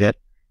pay out the debt,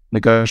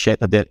 negotiate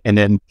the debt, and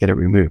then get it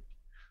removed.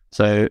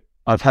 So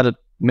I've had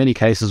many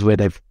cases where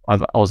I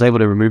was able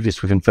to remove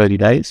this within 30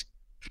 days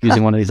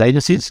using one of these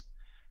agencies,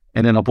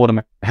 and then I bought them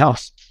a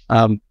house.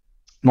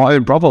 My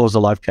own brother was a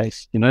live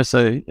case,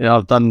 so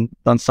I've done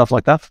stuff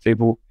like that for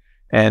people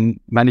and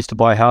managed to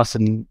buy a house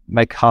and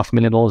make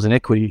 $500,000 in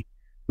equity,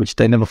 which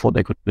they never thought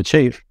they could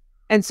achieve.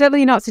 And certainly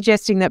you're not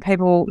suggesting that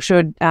people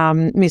should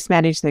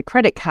mismanage their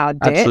credit card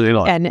debt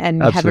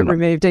and have it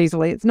removed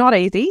easily. It's not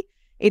easy.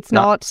 It's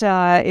not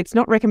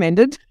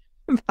recommended.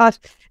 But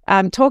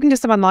talking to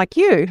someone like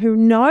you who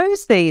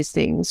knows these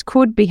things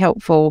could be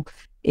helpful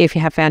if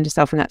you have found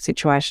yourself in that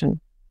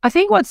situation. I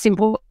think what's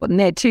important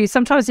there too,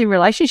 sometimes in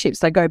relationships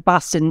they go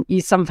bust and you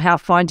somehow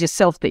find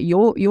yourself that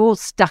you're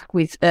stuck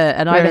with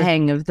an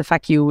overhang of the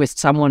fact you were with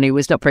someone who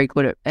was not very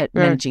good at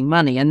managing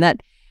money, and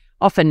that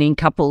often in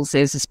couples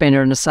there's a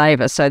spender and a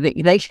saver, so that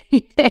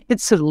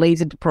it sort of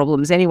leads into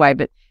problems anyway.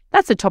 But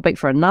that's a topic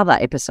for another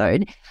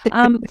episode.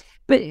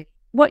 But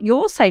what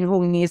you're saying,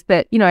 Hung, is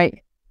that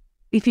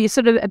if you're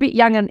sort of a bit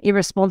young and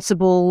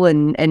irresponsible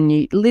and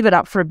you live it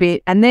up for a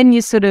bit, and then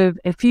you're sort of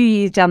a few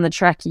years down the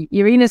track,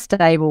 you're in a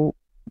stable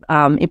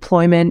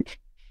employment,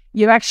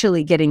 you're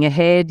actually getting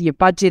ahead, you're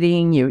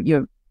budgeting,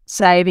 you're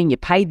saving, you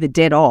paid the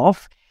debt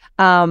off,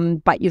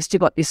 but you've still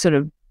got this sort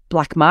of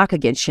black mark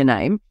against your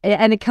name.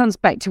 And it comes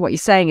back to what you're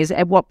saying is,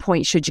 at what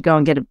point should you go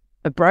and get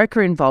a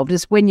broker involved?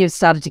 Is when you've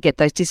started to get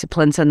those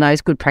disciplines and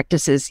those good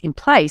practices in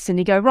place, and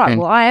you go, right,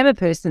 well, I am a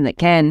person that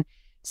can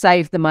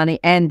save the money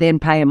and then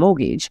pay a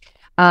mortgage.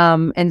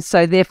 And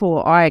so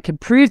therefore I can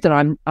prove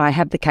that I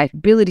have the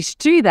capability to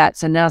do that.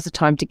 So now's the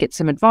time to get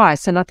some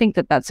advice. And I think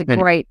that that's a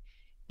great,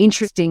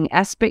 interesting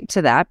aspect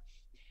to that.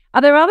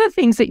 Are there other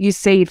things that you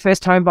see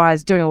first home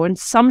buyers doing, or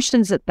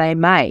assumptions that they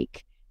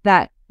make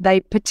that they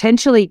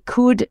potentially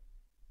could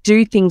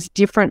do things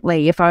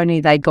differently if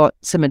only they got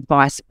some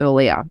advice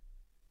earlier?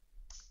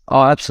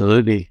 Oh,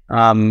 absolutely.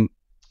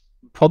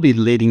 Probably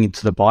leading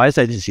into the buyer's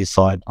agency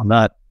side on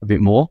that a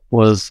bit more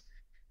was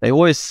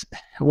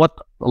what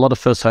a lot of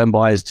first home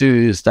buyers do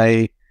is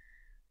they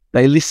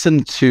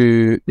listen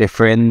to their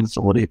friends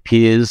or their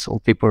peers or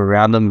people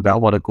around them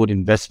about what a good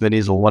investment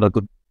is or what a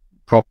good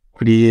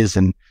property is.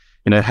 And,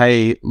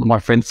 hey, my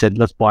friend said,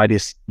 let's buy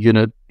this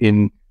unit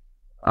in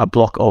a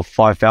block of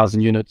 5,000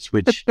 units,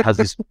 which has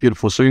this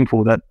beautiful swimming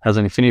pool that has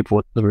an infinity pool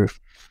at the roof.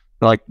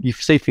 Like, you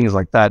see things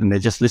like that, and they're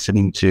just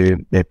listening to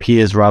their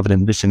peers rather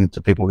than listening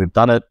to people who've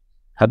done it,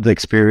 had the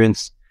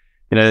experience.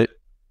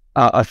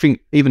 I think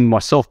even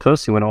myself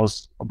personally, when I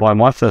was buying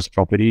my first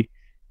property,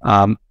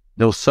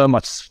 there was so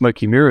much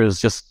smoky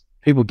mirrors, just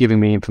people giving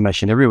me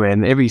information everywhere.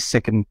 And every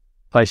second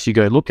place you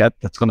go look at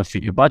that's going to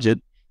fit your budget,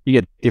 you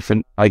get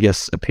different,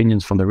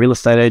 opinions from the real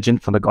estate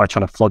agent, from the guy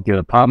trying to flog you an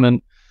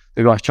apartment,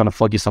 the guy trying to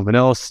flog you something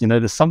else.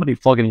 There's somebody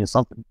flogging you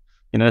something,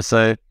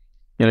 so,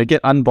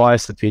 get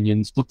unbiased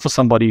opinions, look for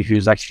somebody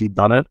who's actually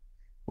done it,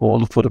 or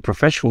look for the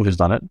professional who's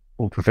done it,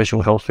 or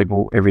professional helps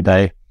people every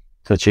day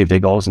to achieve their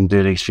goals and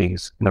do these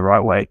things in the right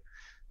way.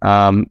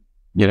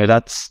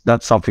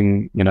 That's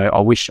something, I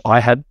wish I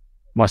had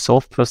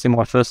myself personally.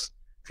 My first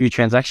few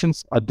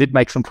transactions, I did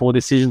make some poor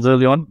decisions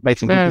early on, made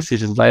some good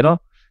decisions later.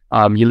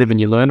 You live and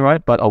you learn,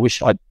 right? But I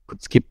wish I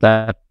could skip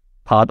that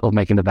part of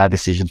making the bad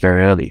decisions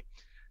very early.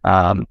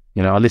 I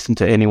listened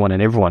to anyone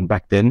and everyone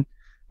back then.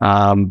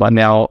 But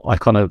now I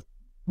kind of,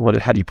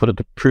 how do you put it?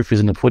 The proof is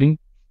in the pudding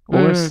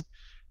almost.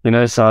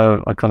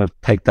 So I kind of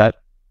take that,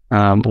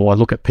 or I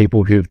look at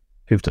people who've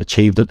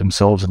achieved it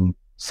themselves and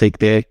seek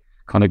their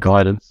kind of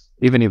guidance,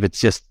 even if it's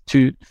just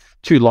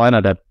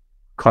two-liner that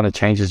kind of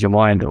changes your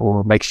mind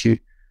or makes you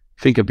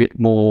think a bit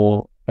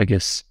more, I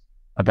guess,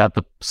 about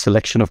the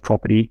selection of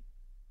property.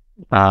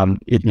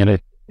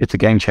 It's a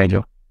game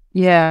changer.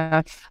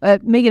 Yeah.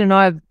 Megan and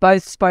I have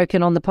both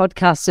spoken on the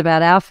podcast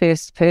about our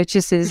first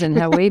purchases and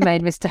how we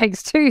made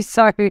mistakes too.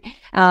 So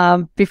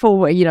before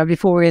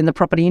we're in the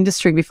property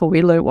industry, before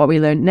we learned what we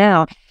learned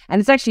now. And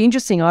it's actually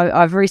interesting.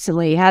 I've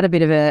recently had a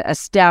bit of a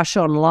stoush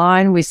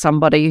online with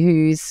somebody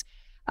who's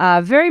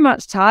very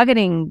much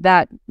targeting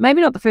that,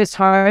 maybe not the first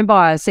home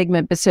buyer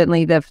segment, but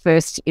certainly the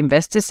first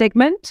investor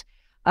segment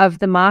of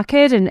the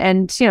market, and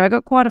I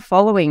got quite a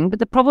following. But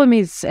the problem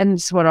is, and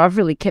it's what I've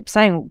really kept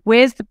saying,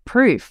 where's the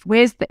proof?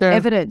 Where's the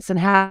evidence? And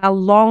how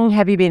long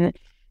have you been,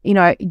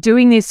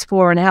 doing this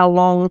for? And how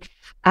long,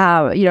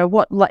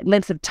 what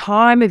length of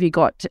time have you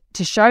got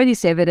to show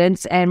this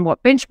evidence? And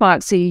what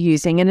benchmarks are you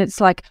using? And it's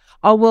like,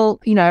 oh,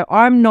 well,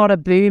 I'm not a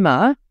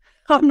boomer.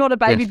 I'm not a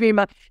baby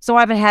boomer, so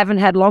I haven't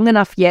had long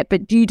enough yet,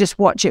 but do you just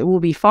watch, it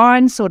will be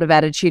fine sort of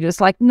attitude. It's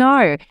like,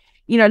 no.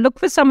 Look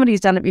for somebody who's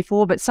done it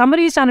before, but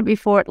somebody who's done it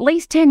before at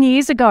least 10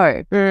 years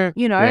ago,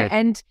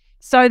 and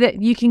so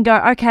that you can go,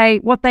 okay,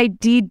 what they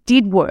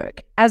did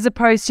work, as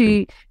opposed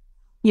to,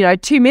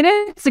 2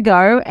 minutes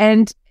ago,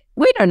 and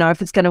we don't know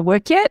if it's going to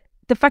work yet.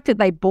 The fact that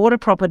they bought a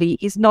property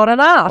is not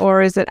enough.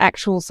 Or is it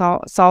actual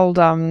sold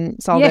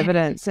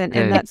evidence? And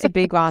that's a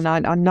big one. I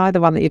know the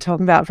one that you're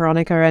talking about,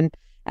 Veronica,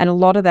 and a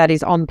lot of that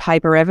is on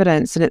paper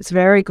evidence, and it's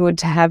very good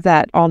to have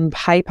that on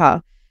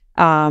paper.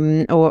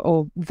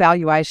 Or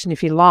valuation,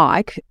 if you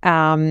like,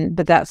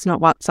 but that's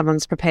not what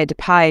someone's prepared to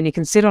pay. And you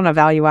can sit on a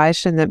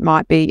valuation that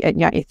might be,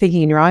 you're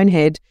thinking in your own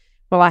head,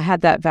 well, I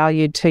had that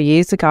valued 2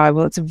 years ago.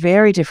 Well, it's a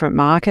very different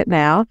market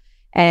now.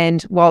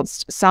 And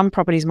whilst some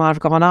properties might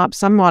have gone up,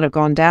 some might have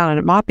gone down, and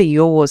it might be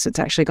yours that's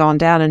actually gone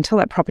down. Until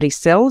that property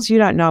sells, you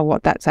don't know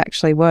what that's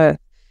actually worth.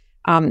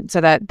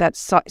 So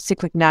that's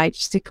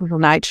cyclical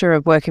nature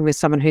of working with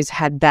someone who's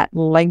had that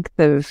length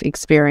of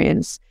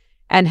experience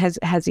and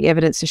has the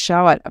evidence to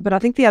show it. But I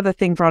think the other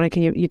thing, Veronica,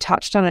 you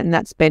touched on it, and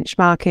that's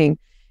benchmarking.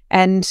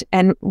 And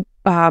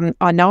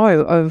I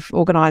know of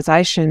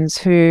organisations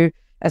who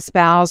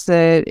espouse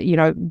they've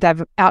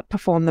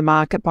outperformed the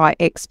market by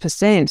X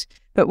percent.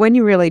 But when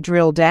you really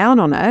drill down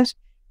on it,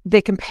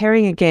 they're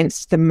comparing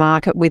against the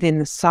market within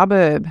the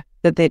suburb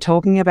that they're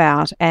talking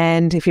about.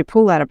 And if you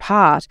pull that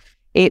apart,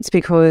 it's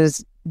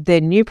because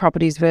they're new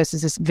properties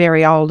versus this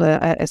very old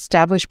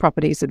established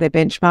properties that they're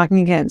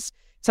benchmarking against.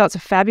 So it's a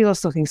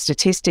fabulous looking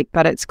statistic,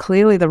 but it's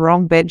clearly the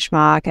wrong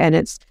benchmark, and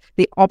it's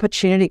the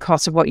opportunity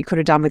cost of what you could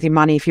have done with your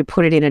money if you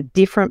put it in a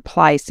different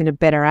place, in a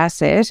better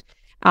asset,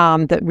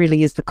 that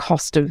really is the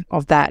cost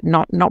of that,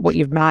 not what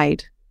you've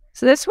made.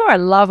 So that's why I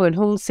love when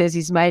Hung says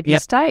he's made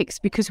mistakes,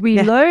 because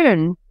we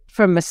learn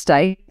from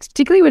mistakes,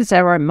 particularly when it's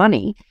our own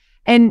money.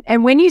 And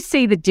when you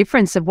see the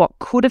difference of what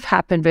could have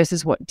happened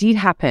versus what did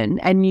happen,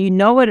 and you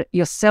know it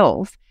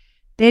yourself,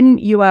 then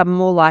you are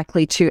more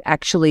likely to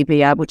actually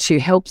be able to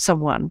help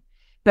someone.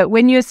 But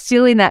when you're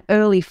still in that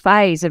early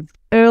phase of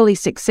early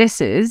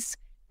successes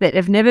that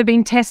have never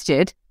been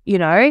tested,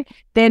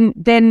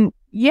 then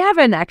you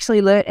haven't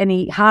actually learnt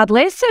any hard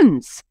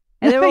lessons.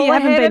 And they're all you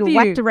haven't ahead been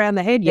whacked around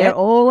the head yet. They're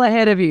all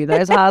ahead of you,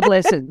 those hard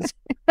lessons.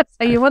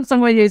 So you want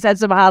someone who's had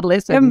some hard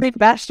lessons. You haven't been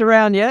bashed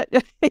around yet.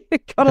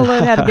 You've got to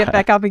learn how to get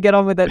back up and get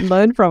on with it and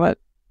learn from it.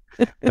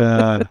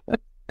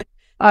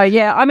 Oh,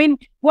 yeah. I mean,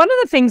 one of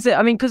the things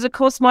because of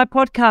course my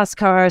podcast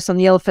co-host on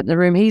The Elephant in the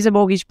Room, he's a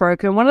mortgage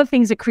broker. And one of the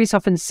things that Chris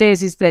often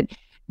says is that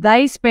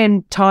they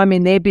spend time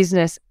in their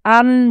business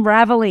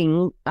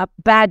unraveling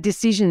bad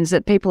decisions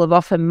that people have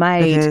often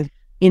made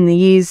in the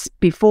years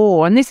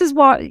before. And this is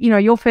what,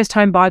 your first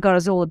home buy guide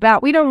is all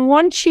about. We don't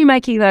want you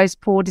making those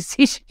poor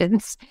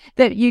decisions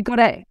that you got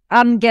to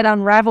get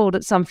unraveled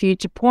at some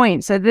future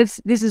point. So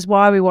this is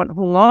why we want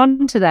Hung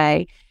on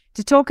today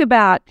to talk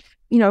about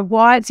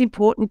why it's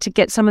important to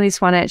get some of this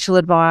financial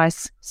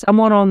advice,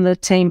 someone on the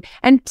team,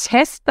 and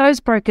test those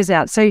brokers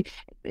out. So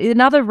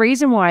another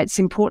reason why it's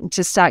important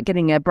to start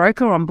getting a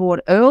broker on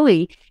board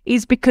early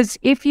is because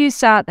if you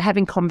start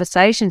having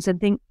conversations and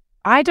think,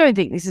 I don't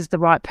think this is the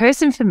right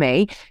person for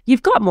me,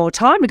 you've got more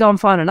time to go and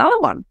find another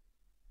one.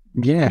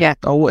 Yeah.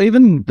 Oh,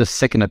 even the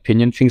second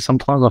opinion thing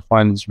sometimes I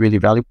find is really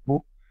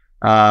valuable.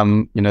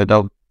 Sometimes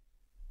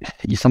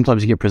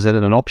you get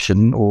presented an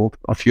option or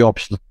a few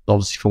options,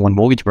 obviously, for one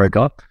mortgage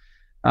broker.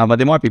 But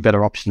there might be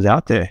better options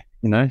out there,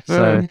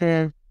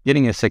 So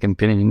getting a second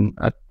opinion,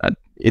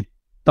 it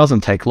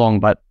doesn't take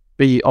long, but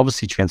be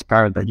obviously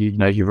transparent that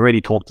you've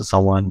already talked to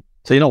someone,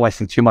 so you're not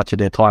wasting too much of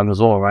their time as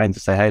well, right? And to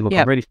say, hey, look,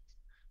 I've already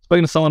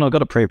spoken to someone, I've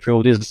got a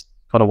pre-approval. This is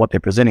kind of what they're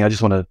presenting. I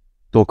just want to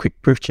do a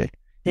quick proof check.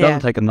 It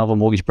doesn't take another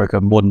mortgage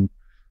broker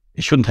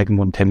it shouldn't take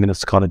more than 10 minutes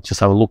to kind of just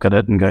have a look at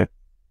it and go,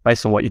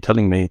 based on what you're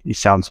telling me, it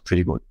sounds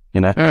pretty good,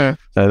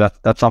 So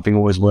that's something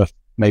always worth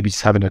maybe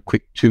just having a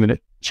quick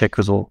 2-minute check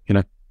as well,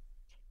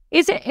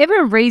 Is there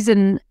ever a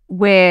reason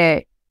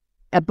where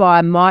a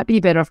buyer might be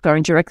better off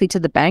going directly to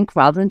the bank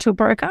rather than to a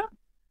broker?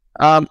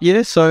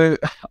 Yeah, so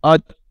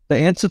the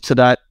answer to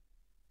that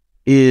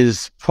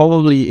is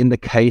probably in the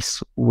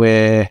case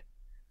where,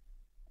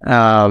 it's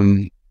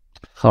a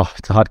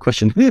hard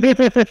question. in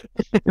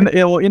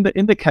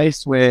the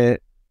case where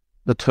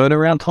the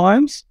turnaround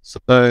times.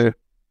 So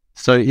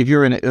if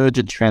you're in an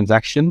urgent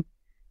transaction,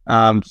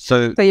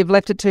 so you've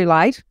left it too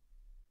late.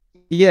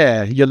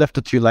 Yeah, you left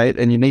it too late,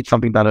 and you need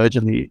something done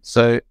urgently.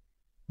 So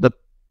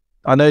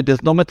I know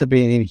there's not meant to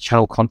be any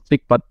channel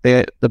conflict, but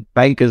the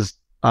bankers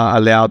are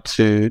allowed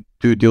to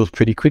do deals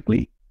pretty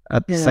quickly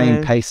at the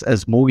same pace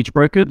as mortgage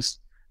brokers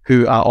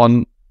who are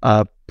on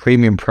a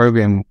premium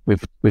program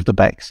with the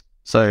banks.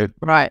 So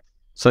right.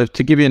 So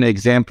to give you an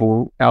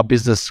example, our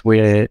business,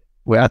 we're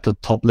at the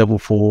top level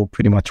for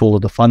pretty much all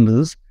of the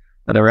funders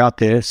that are out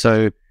there.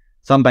 So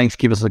some banks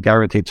give us a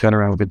guaranteed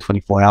turnaround within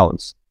 24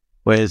 hours.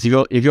 Whereas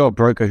if you're a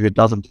broker who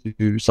doesn't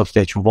do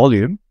substantial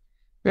volume,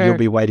 you'll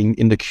be waiting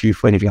in the queue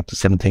for anything up to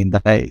 17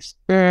 days.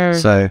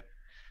 So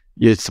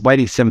you're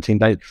waiting 17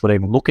 days before they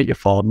even look at your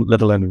file,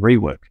 let alone the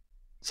rework.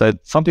 So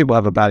some people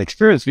have a bad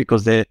experience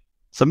because they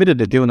submitted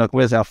the deal and like,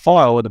 where's our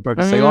file? And the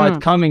broker say, oh,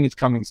 it's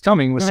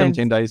coming. We're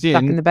 17 days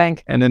stuck in the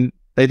bank. And then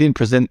they didn't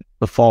present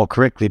the file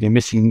correctly. They're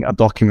missing a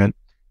document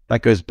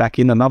that goes back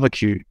in another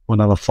queue for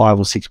another 5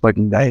 or 6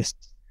 working days.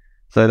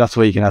 So that's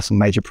where you can have some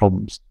major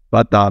problems.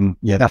 But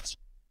that's.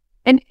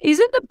 And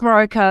isn't the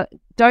broker,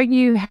 don't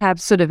you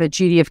have sort of a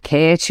duty of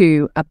care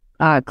to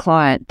a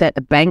client that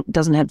the bank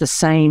doesn't have the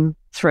same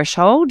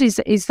threshold?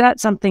 Is that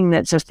something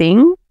that's a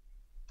thing?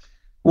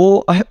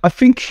 Well, I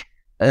think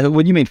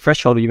when you mean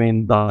threshold, you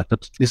mean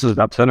this is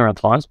about turnaround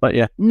times, but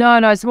yeah. No,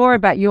 it's more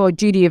about your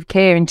duty of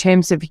care in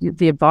terms of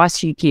the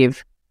advice you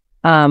give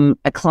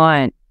a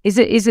client. Is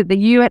it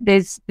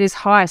that there's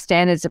higher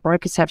standards that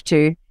brokers have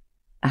to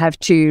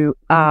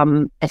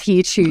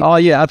adhere to? Oh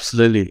yeah,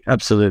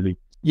 absolutely.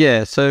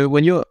 Yeah, so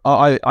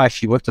I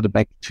actually worked at a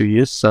bank for 2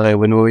 years. So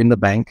when we were in the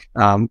bank,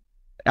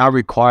 our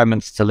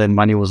requirements to lend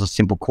money was a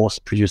simple course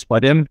produced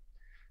by them.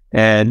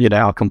 And,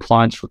 our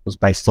compliance was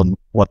based on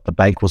what the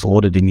bank was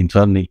auditing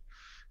internally.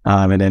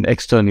 And then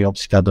externally,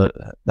 obviously,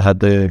 had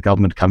the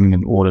government come in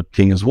and audit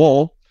thing as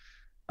well.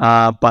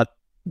 But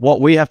what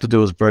we have to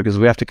do as brokers,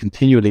 we have to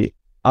continually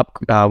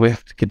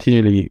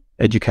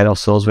educate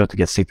ourselves. We have to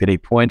get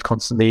CPD points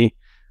constantly.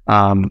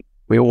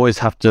 We always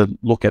have to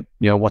look at,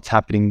 what's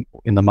happening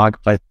in the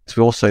marketplace.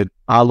 We also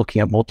are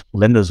looking at multiple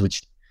lenders,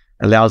 which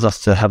allows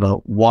us to have a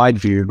wide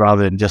view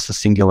rather than just a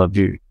singular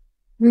view.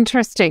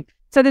 Interesting.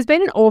 So there's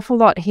been an awful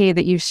lot here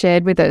that you've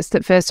shared with us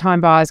that first-time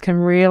buyers can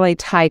really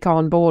take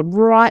on board,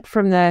 right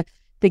from the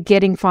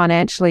getting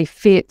financially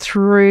fit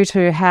through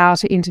to how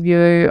to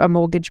interview a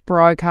mortgage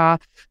broker,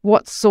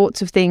 what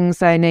sorts of things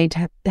they need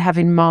to have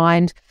in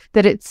mind,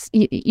 that it's,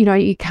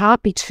 you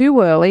can't be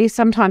too early.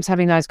 Sometimes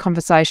having those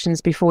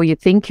conversations before you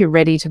think you're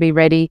ready to be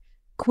ready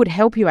could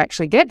help you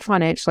actually get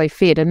financially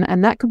fit.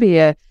 And that could be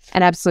an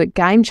absolute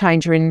game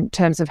changer in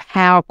terms of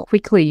how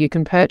quickly you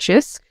can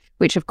purchase,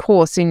 which of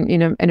course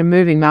in a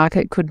moving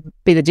market could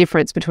be the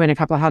difference between a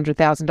couple of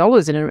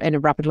 $100,000 in a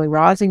rapidly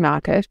rising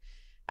market.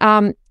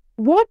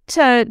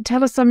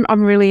 Tell us, I'm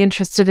really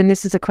interested, and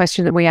this is a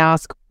question that we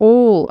ask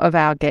all of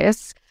our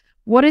guests.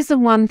 What is the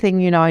one thing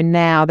you know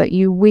now that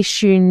you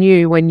wish you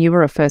knew when you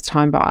were a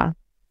first-time buyer?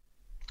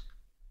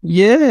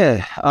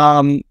 Yeah,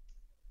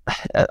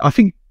 I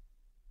think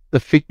the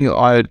thing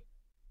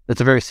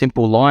it's a very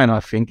simple line, I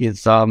think,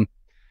 is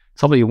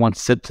somebody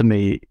once said to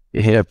me,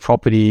 here,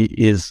 property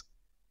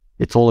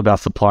it's all about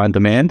supply and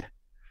demand.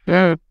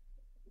 Yeah.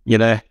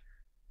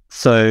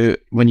 So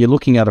when you're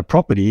looking at a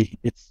property,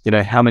 it's,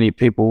 how many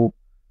people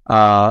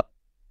are,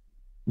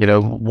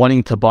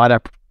 wanting to buy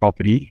that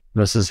property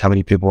versus how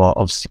many people are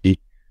obviously,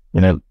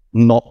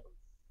 not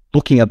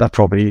looking at that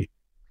property.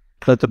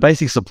 But the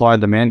basic supply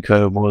and demand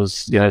curve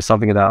was,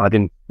 something that I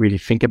didn't really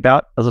think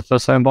about as a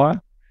first home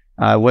buyer.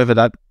 Whether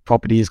that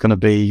property is going to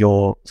be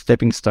your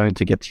stepping stone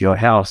to get to your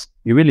house,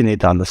 you really need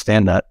to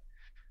understand that.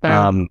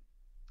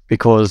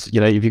 Because, if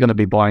you're going to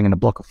be buying in a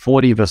block of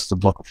 40 versus a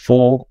block of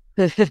 4,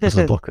 versus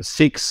a block of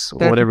 6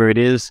 or whatever it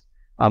is,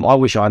 I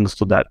wish I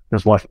understood that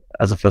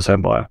as a first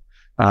home buyer.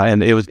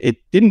 And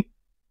it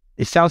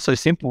sounds so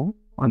simple.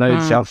 I know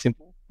it sounds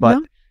simple,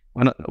 but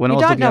when I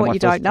was looking at my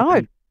first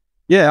property,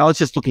 I was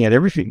just looking at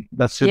everything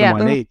that suited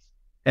my needs.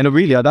 And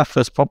really, that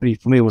first property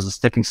for me was a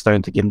stepping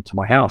stone to get into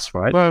my house,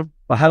 right? Well,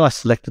 but had I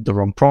selected the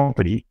wrong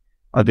property,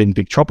 I'd been in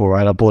big trouble,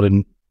 right? I bought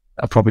in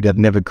a property that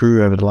never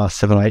grew over the last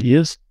 7 or 8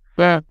 years.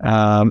 Yeah.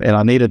 And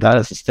I needed that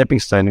as a stepping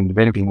stone. And if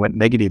anything went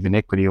negative in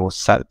equity or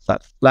sat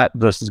flat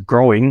versus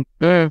growing,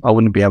 I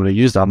wouldn't be able to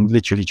use that. I'm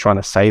literally trying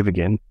to save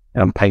again,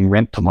 and I'm paying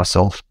rent to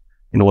myself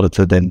in order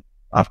to then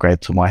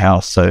upgrade to my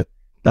house. So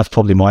that's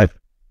probably my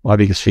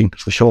biggest thing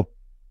for sure.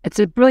 It's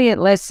a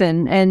brilliant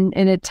lesson, and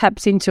it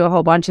taps into a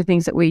whole bunch of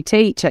things that we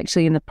teach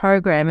actually in the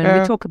program,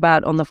 and we talk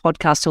about on the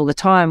podcast all the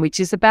time, which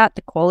is about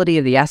the quality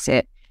of the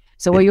asset.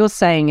 So what you're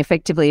saying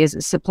effectively is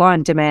supply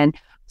and demand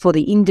for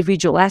the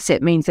individual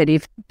asset means that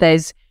if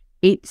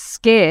it's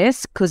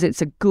scarce because it's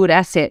a good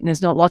asset and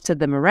there's not lots of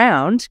them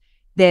around,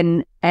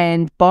 then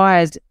and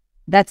buyers,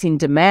 that's in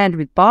demand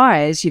with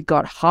buyers, you've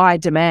got high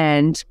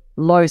demand,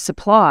 low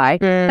supply.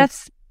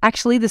 That's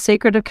actually the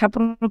secret of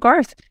capital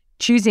growth,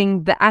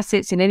 choosing the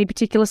assets in any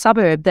particular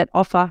suburb that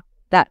offer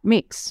that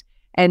mix.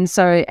 And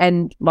so,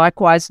 and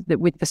likewise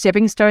with the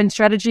stepping stone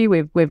strategy,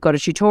 we've got a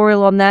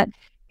tutorial on that.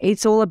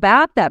 It's all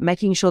about that,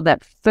 making sure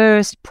that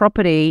first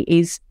property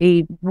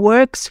it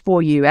works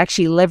for you,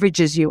 actually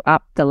leverages you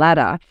up the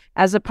ladder,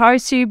 as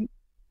opposed to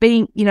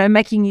being,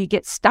 making you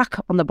get stuck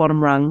on the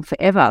bottom rung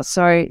forever.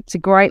 So it's a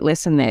great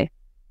lesson there.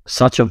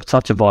 Such a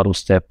vital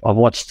step. I've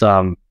watched,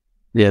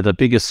 the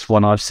biggest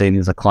one I've seen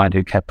is a client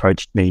who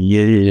approached me.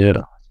 It's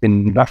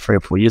been about 3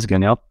 or 4 years ago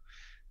now,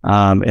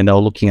 and they were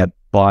looking at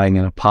buying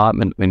an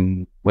apartment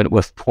in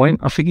Wentworth Point,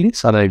 I think it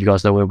is. I don't know if you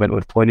guys know where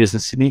Wentworth Point is in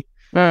Sydney,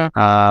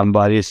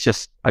 but it's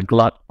just a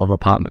glut of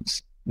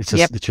apartments. It's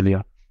just literally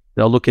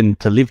they're looking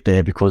to live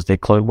there because their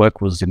work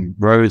was in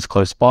roads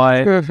close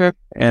by.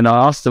 And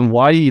I asked them,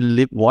 why do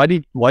you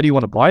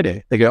want to buy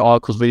there? They go,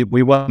 because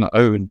we want to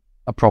own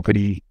a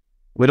property.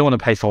 We don't want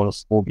to pay for a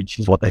mortgage,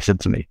 is what they said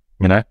to me,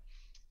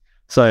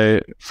 So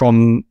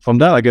from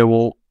that, I go,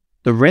 well,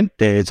 the rent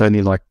there is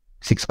only like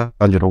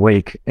 $600 a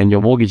week, and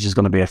your mortgage is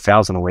going to be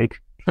 $1,000 a week.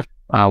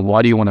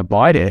 Why do you want to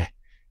buy there?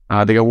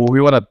 They go, well,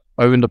 we want to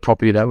own the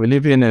property that we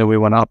live in, and we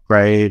want to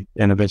upgrade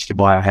and eventually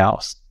buy a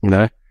house.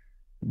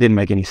 Didn't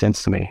make any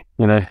sense to me.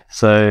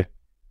 So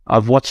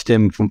I've watched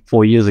them from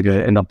 4 years ago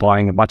end up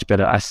buying a much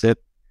better asset.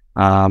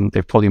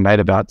 They've probably made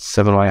about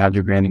 $700,000 or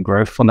 $800,000 in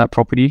growth on that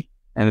property.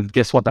 And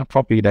guess what? That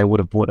property they would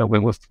have bought at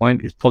Wentworth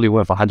Point is probably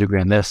worth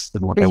 $100,000 less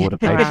than what they would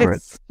have paid for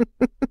it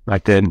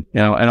back then.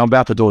 And I'm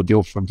about to do a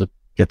deal for them to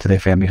get to their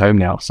family home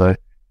now. So,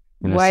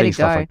 seeing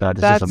stuff like that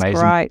is just amazing.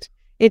 That's right.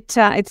 It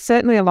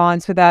certainly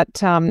aligns with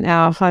that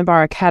our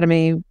Homebuyer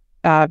Academy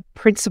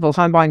principle,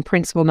 home buying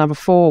principle number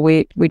 4,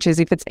 which is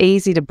if it's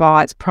easy to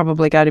buy, it's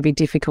probably going to be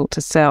difficult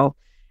to sell.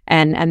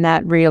 And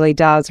that really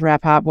does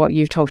wrap up what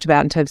you've talked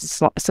about in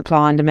terms of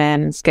supply and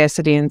demand and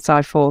scarcity and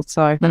so forth.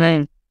 So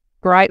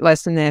great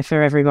lesson there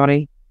for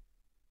everybody.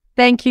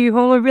 Thank you,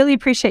 Hall. I really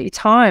appreciate your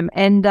time,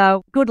 and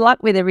good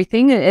luck with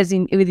everything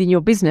within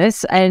your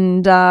business.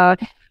 And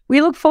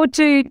we look forward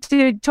to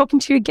talking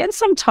to you again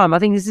sometime. I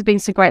think this has been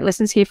some great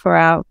lessons here for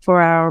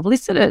our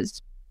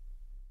listeners.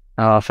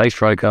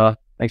 Thanks, Roka.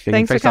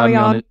 Thanks for coming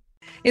on.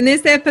 In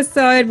this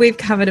episode, we've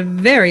covered a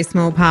very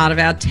small part of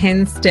our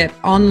 10-step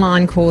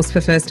online course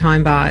for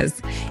first-time buyers.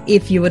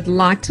 If you would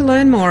like to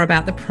learn more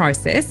about the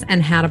process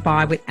and how to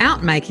buy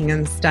without making a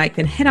mistake,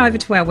 then head over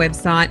to our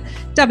website,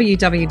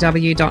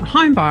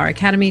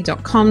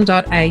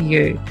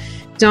 www.homebuyeracademy.com.au.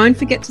 Don't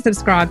forget to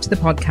subscribe to the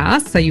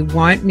podcast so you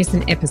won't miss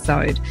an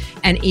episode.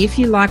 And if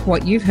you like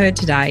what you've heard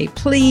today,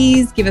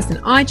 please give us an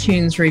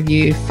iTunes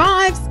review.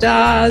 5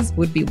 stars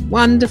would be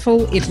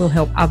wonderful. It will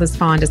help others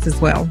find us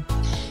as well.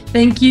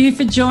 Thank you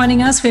for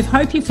joining us. We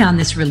hope you found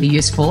this really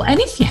useful.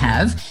 And if you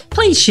have,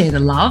 please share the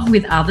love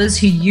with others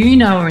who you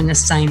know are in the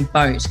same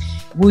boat.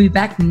 We'll be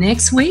back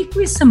next week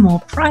with some more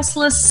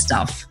priceless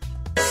stuff.